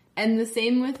mean, and the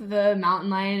same with the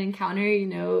mountain lion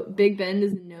encounter, Big Bend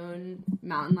is a known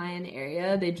mountain lion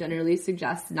area. They generally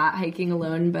suggest not hiking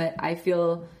alone, but I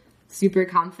feel super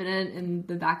confident in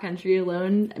the backcountry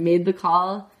alone. I made the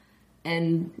call,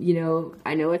 and,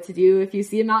 I know what to do if you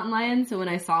see a mountain lion. So when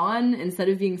I saw one, instead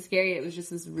of being scary, it was just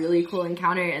this really cool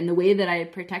encounter. And the way that I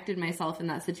protected myself in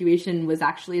that situation was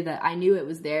actually that I knew it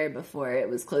was there before it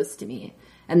was close to me.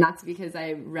 And that's because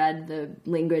I read the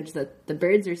language that the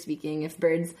birds are speaking. If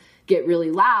birds get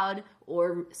really loud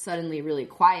or suddenly really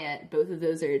quiet, both of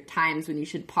those are times when you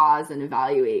should pause and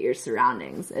evaluate your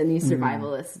surroundings. And the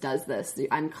survivalist does this.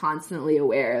 I'm constantly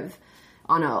aware of,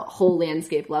 on a whole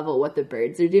landscape level, what the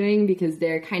birds are doing, because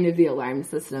they're kind of the alarm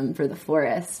system for the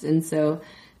forest. And so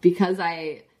because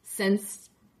I sensed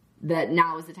that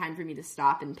now was the time for me to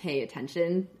stop and pay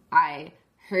attention, I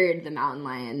heard the mountain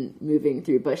lion moving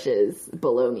through bushes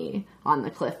below me on the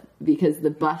cliff, because the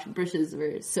bushes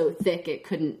were so thick it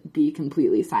couldn't be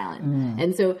completely silent.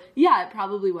 And so, it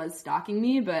probably was stalking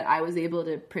me, but I was able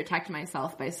to protect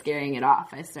myself by scaring it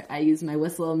off. I used my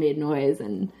whistle, made noise,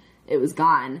 and it was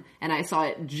gone. And I saw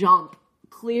it jump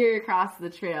clear across the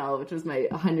trail, which was my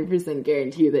 100%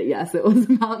 guarantee that, yes, it was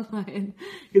a mountain lion,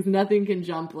 because nothing can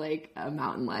jump like a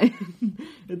mountain lion.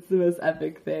 It's the most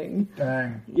epic thing.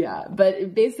 Dang. Yeah,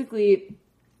 but basically,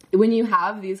 when you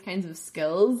have these kinds of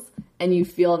skills and you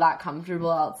feel that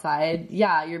comfortable outside,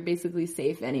 you're basically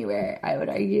safe anywhere, I would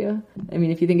argue. I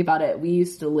mean, if you think about it, we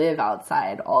used to live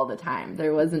outside all the time.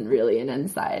 There wasn't really an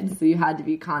inside, so you had to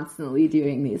be constantly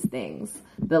doing these things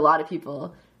that a lot of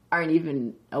people aren't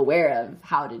even aware of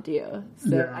how to do.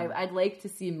 So I'd like to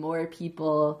see more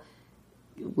people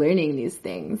learning these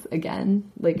things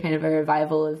again, like kind of a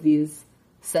revival of these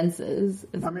senses.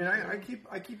 I mean,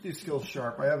 I keep these skills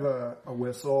sharp. I have a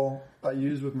whistle I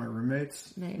use with my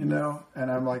roommates, nice.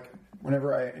 And I'm like,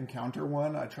 whenever I encounter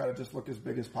one, I try to just look as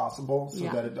big as possible so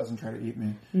that it doesn't try to eat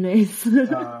me. Nice.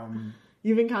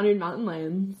 You've encountered mountain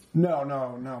lions. No,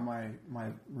 my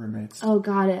roommates. Oh,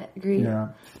 got it. Great. Yeah.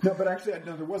 No, but actually,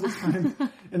 no, there was a time,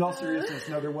 in all seriousness,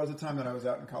 there was a time that I was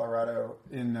out in Colorado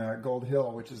in Gold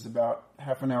Hill, which is about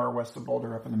half an hour west of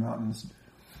Boulder up in the mountains.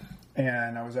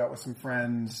 And I was out with some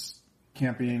friends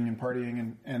camping and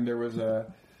partying, and there was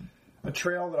a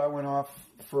trail that I went off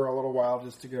for a little while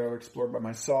just to go explore by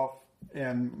myself.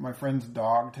 And my friend's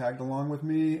dog tagged along with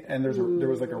me, and there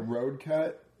was like a road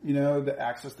cut, that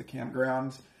accessed the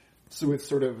campgrounds. So it's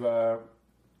sort of,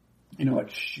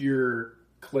 like sheer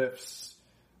cliffs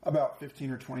about 15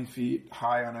 or 20 feet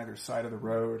high on either side of the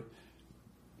road.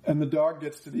 And the dog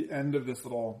gets to the end of this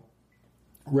little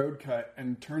road cut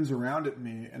and turns around at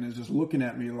me and is just looking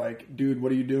at me like, dude,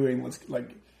 what are you doing? Let's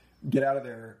get out of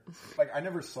there. I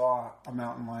never saw a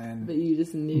mountain lion. But you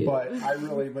just knew. But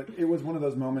it was one of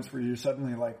those moments where you're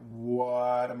suddenly like,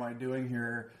 what am I doing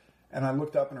here? And I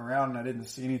looked up and around and I didn't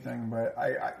see anything, but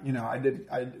I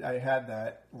had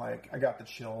that, I got the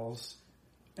chills.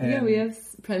 And we have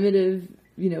primitive,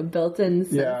 built-in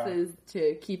senses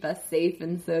to keep us safe.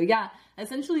 And so,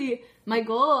 essentially my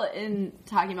goal in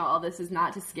talking about all this is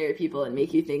not to scare people and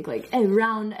make you think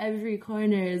around every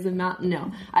corner is a mountain.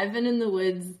 No, I've been in the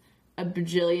woods a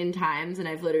bajillion times and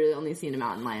I've literally only seen a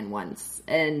mountain lion once,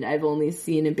 and I've only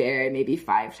seen a bear maybe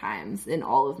 5 times in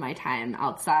all of my time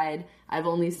outside. I've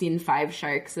only seen 5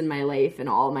 sharks in my life in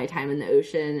all of my time in the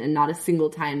ocean, and not a single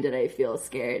time did I feel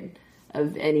scared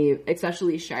of any,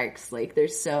 especially sharks. They're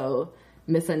so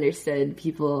misunderstood.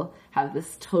 People have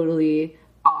this totally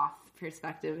off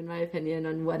perspective, in my opinion,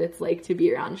 on what it's like to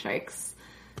be around sharks.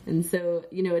 And so,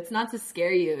 it's not to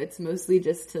scare you. It's mostly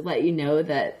just to let you know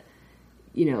that,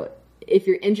 if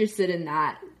you're interested in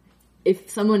that,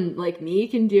 if someone like me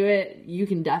can do it, you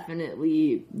can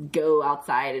definitely go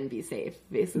outside and be safe,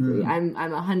 basically. I'm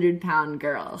a 100-pound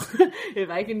girl.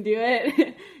 If I can do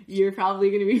it, you're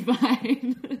probably going to be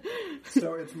fine.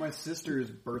 So it's my sister's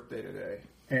birthday today,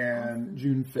 and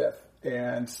June 5th.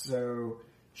 And so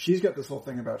she's got this whole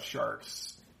thing about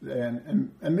sharks.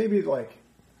 And maybe,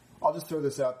 I'll just throw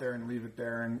this out there and leave it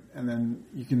there, and then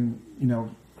you can,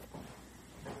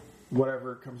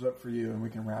 whatever comes up for you, and we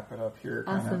can wrap it up here.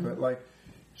 Awesome. But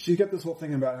she's got this whole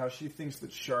thing about how she thinks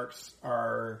that sharks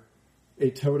are a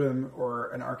totem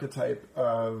or an archetype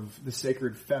of the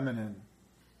sacred feminine.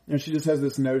 She just has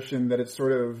this notion that it's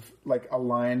sort of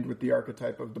aligned with the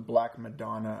archetype of the Black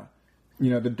Madonna,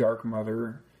 the Dark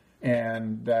Mother,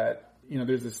 and that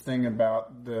there's this thing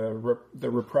about the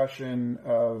repression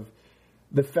of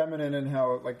the feminine and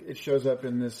how it shows up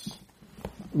in this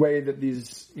way that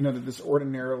that this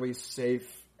ordinarily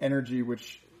safe energy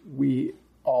which we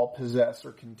all possess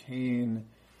or contain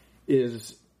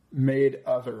is made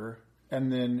other, and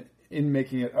then in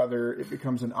making it other, it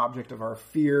becomes an object of our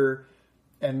fear,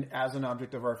 and as an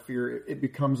object of our fear, it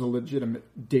becomes a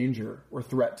legitimate danger or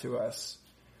threat to us,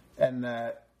 and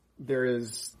that there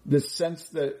is this sense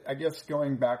that, I guess,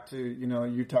 going back to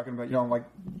you talking about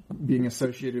being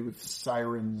associated with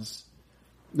sirens,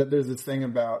 that there's this thing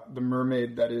about the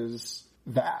mermaid that is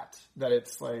that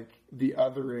it's the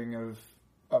othering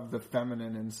of the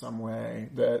feminine in some way,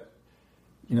 that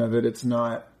that it's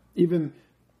not, even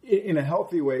in a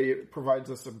healthy way, it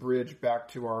provides us a bridge back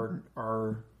to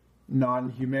our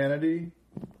non-humanity,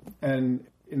 and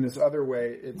in this other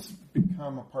way it's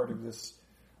become a part of this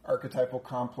archetypal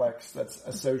complex that's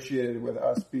associated with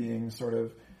us being sort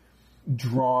of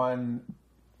drawn,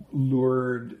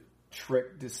 lured,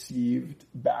 tricked, deceived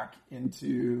back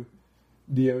into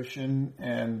the ocean.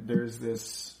 And there's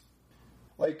this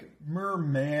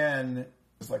merman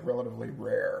is relatively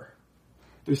rare.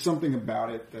 There's something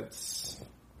about it that's,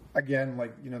 again,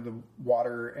 the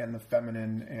water and the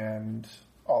feminine and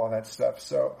all of that stuff.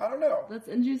 So I don't know. That's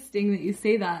interesting that you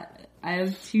say that. I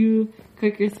have 2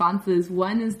 quick responses.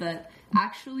 One is that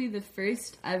actually the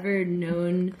first ever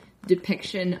known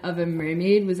depiction of a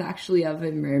mermaid was actually of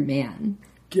a merman.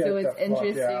 So it's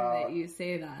interesting that you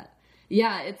say that.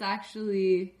 Yeah, it's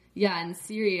actually, in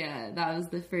Syria, that was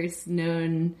the first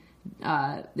known,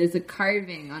 there's a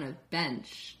carving on a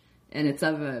bench, and it's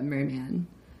of a merman.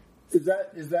 Is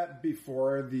that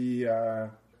before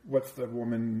the, what's the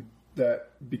woman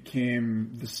that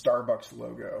became the Starbucks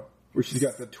logo, where she's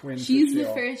got the twin? She's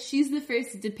the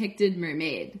first depicted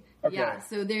mermaid. Okay. Yeah,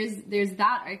 so there's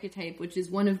that archetype, which is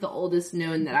one of the oldest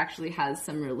known that actually has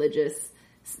some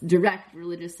direct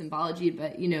religious symbology,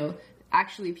 but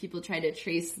actually people try to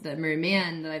trace the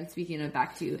merman that I'm speaking of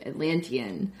back to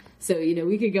Atlantean. So,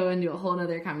 we could go into a whole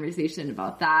other conversation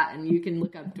about that, and you can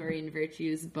look up Doreen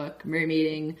Virtue's book,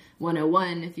 Mermaiding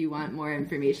 101, if you want more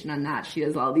information on that. She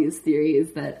has all these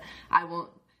theories that I won't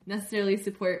necessarily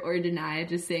support or deny,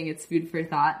 just saying it's food for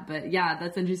thought. But yeah,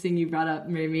 that's interesting you brought up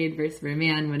mermaid versus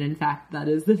merman, when in fact that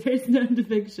is the first known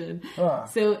depiction.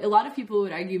 So a lot of people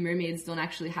would argue mermaids don't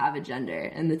actually have a gender,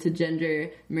 and that to gender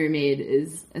mermaid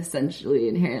is essentially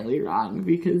inherently wrong,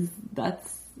 because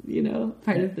that's,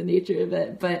 part of the nature of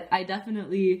it. But I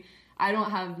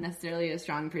don't have necessarily a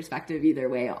strong perspective either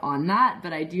way on that,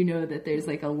 but I do know that there's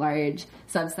like a large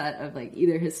subset of like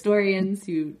either historians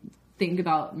who think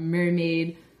about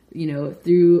mermaid,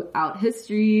 throughout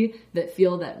history, that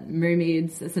feel that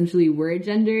mermaids essentially were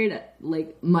gendered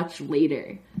like much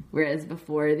later, whereas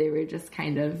before they were just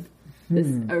kind of this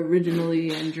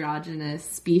originally androgynous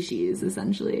species,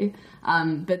 essentially.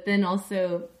 But then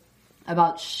also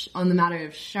about on the matter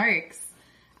of sharks,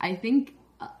 I think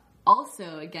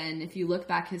also, again, if you look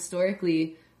back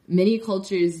historically, many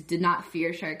cultures did not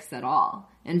fear sharks at all.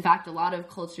 In fact, a lot of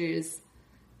cultures,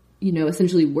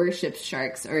 essentially worshipped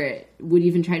sharks, or would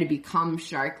even try to become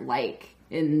shark-like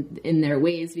in their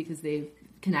ways, because they've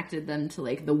connected them to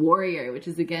like the warrior, which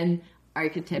is again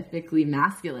archetypically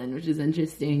masculine, which is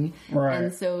interesting. Right.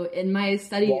 And so in my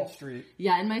study, Wall Street.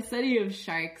 in my study of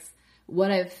sharks, what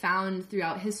I've found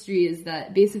throughout history is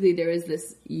that basically there was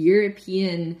this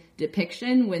European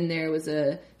depiction when there was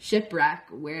a shipwreck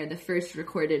where the first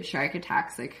recorded shark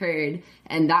attacks occurred,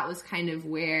 and that was kind of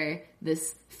where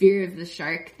this fear of the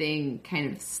shark thing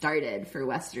kind of started for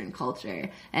Western culture.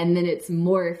 And then it's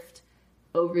morphed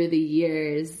over the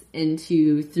years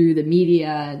into, through the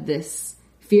media, this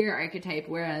fear archetype,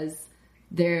 whereas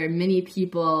there are many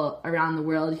people around the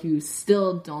world who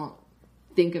still don't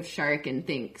think of shark and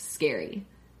think scary.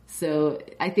 So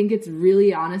I think it's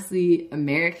really honestly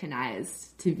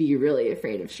Americanized to be really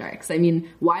afraid of sharks. I mean,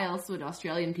 why else would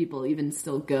Australian people even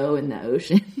still go in the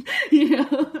ocean?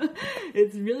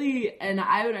 It's really, and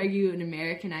I would argue, an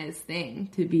Americanized thing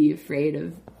to be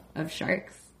afraid of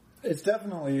sharks. It's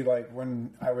definitely like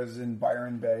when I was in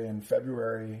Byron Bay in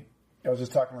February, I was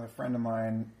just talking with a friend of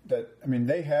mine that,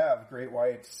 they have great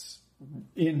whites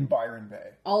in Byron Bay.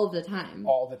 All the time.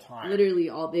 All the time. Literally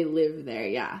they live there,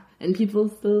 yeah. And people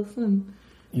still swim.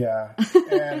 Yeah.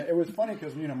 And it was funny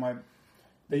because,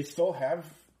 they still have,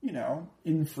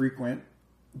 infrequent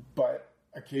but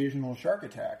occasional shark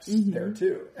attacks there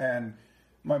too. And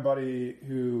my buddy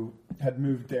who had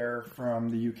moved there from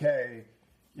the UK,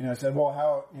 said, well,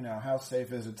 how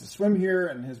safe is it to swim here?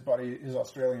 And his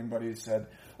Australian buddy said,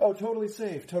 oh, totally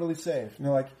safe. And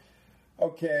they're like,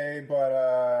 okay,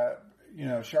 but,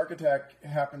 shark attack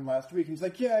happened last week. And he's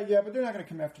like, yeah, but they're not going to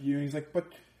come after you. And he's like, but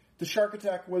the shark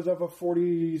attack was of a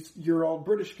 40-year-old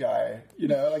British guy. It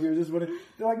was just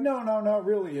they're like, no,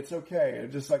 really, it's okay.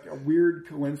 It's just like a weird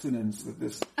coincidence that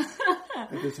this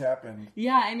happened.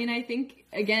 Yeah, I think,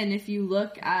 again, if you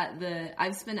look at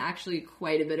I've spent actually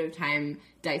quite a bit of time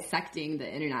dissecting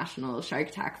the International Shark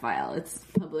Attack file. It's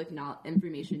public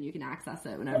information. You can access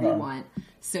it whenever you want.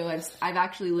 So I've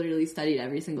actually literally studied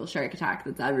every single shark attack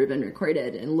that's ever been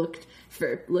recorded and looked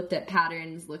at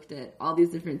patterns, looked at all these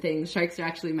different things. Sharks are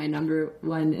actually my number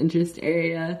one interest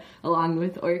area, along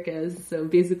with orcas. So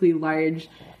basically large,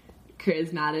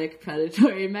 charismatic,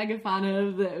 predatory megafauna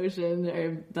of the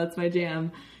ocean, that's my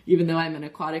jam. Even though I'm an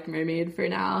aquatic mermaid for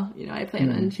now, I plan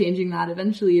on changing that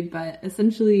eventually. But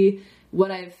essentially, what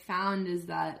I've found is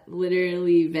that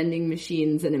literally vending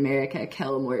machines in America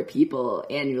kill more people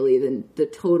annually than the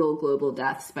total global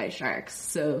deaths by sharks.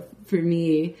 So for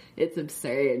me, it's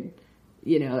absurd,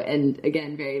 and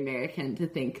again, very American to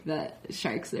think that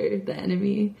sharks are the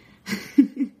enemy.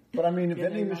 But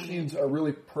vending machines are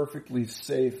really perfectly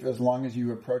safe as long as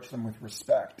you approach them with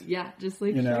respect. Yeah, just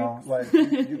like sharks. Like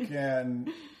you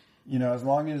can, as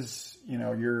long as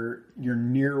you're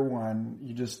near one,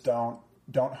 you just don't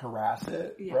harass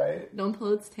it, right? Don't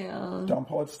pull its tail.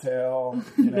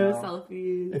 No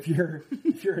selfies.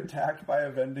 If you're attacked by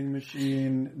a vending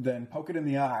machine, then poke it in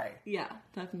the eye. Yeah,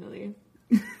 definitely.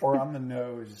 Or on the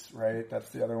nose, right? That's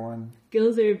the other one.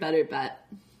 Gills are a better bet.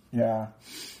 Yeah.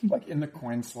 Like in the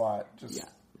coin slot.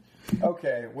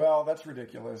 Okay, well, that's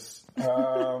ridiculous.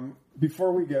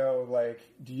 Before we go,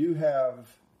 do you have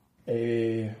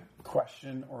a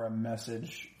question or a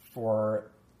message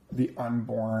for the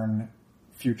unborn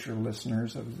future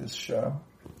listeners of this show?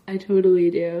 I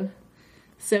totally do.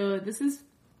 So this is,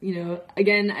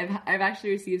 again, I've actually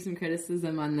received some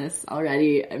criticism on this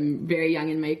already. I'm very young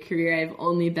in my career. I've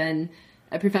only been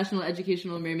a professional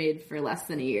educational mermaid for less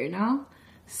than a year now.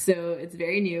 So it's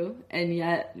very new, and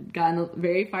yet gotten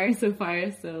very far so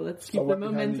far. So let's keep the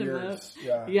momentum up.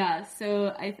 Yeah.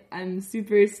 So I'm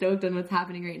super stoked on what's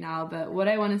happening right now. But what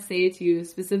I want to say to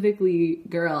specifically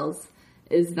girls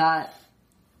is that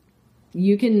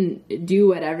you can do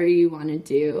whatever you want to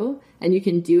do, and you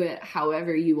can do it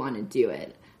however you want to do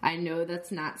it. I know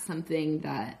that's not something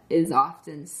that is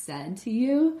often said to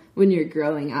you when you're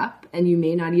growing up, and you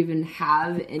may not even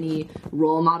have any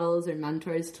role models or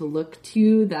mentors to look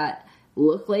to that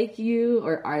look like you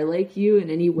or are like you in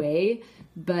any way,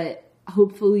 but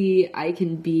hopefully I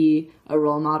can be a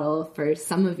role model for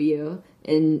some of you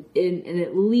in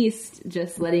at least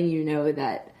just letting you know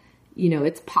that,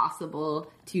 it's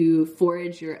possible to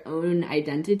forge your own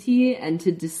identity and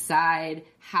to decide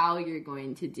how you're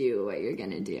going to do what you're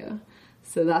going to do.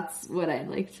 So that's what I'd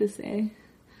like to say.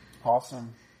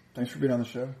 Awesome. Thanks for being on the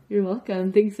show. You're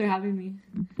welcome. Thanks for having me.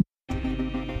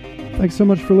 Thanks so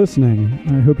much for listening.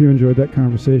 I hope you enjoyed that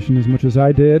conversation as much as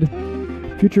I did.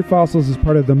 Future Fossils is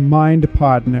part of the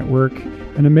MindPod Network,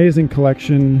 an amazing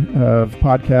collection of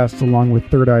podcasts along with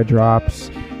Third Eye Drops,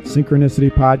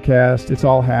 Synchronicity Podcast, It's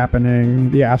All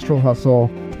Happening, The Astral Hustle.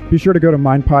 Be sure to go to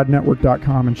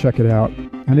mindpodnetwork.com and check it out.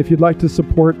 And if you'd like to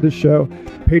support this show,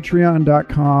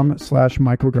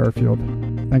 patreon.com/Michael Garfield.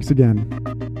 Thanks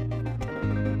again.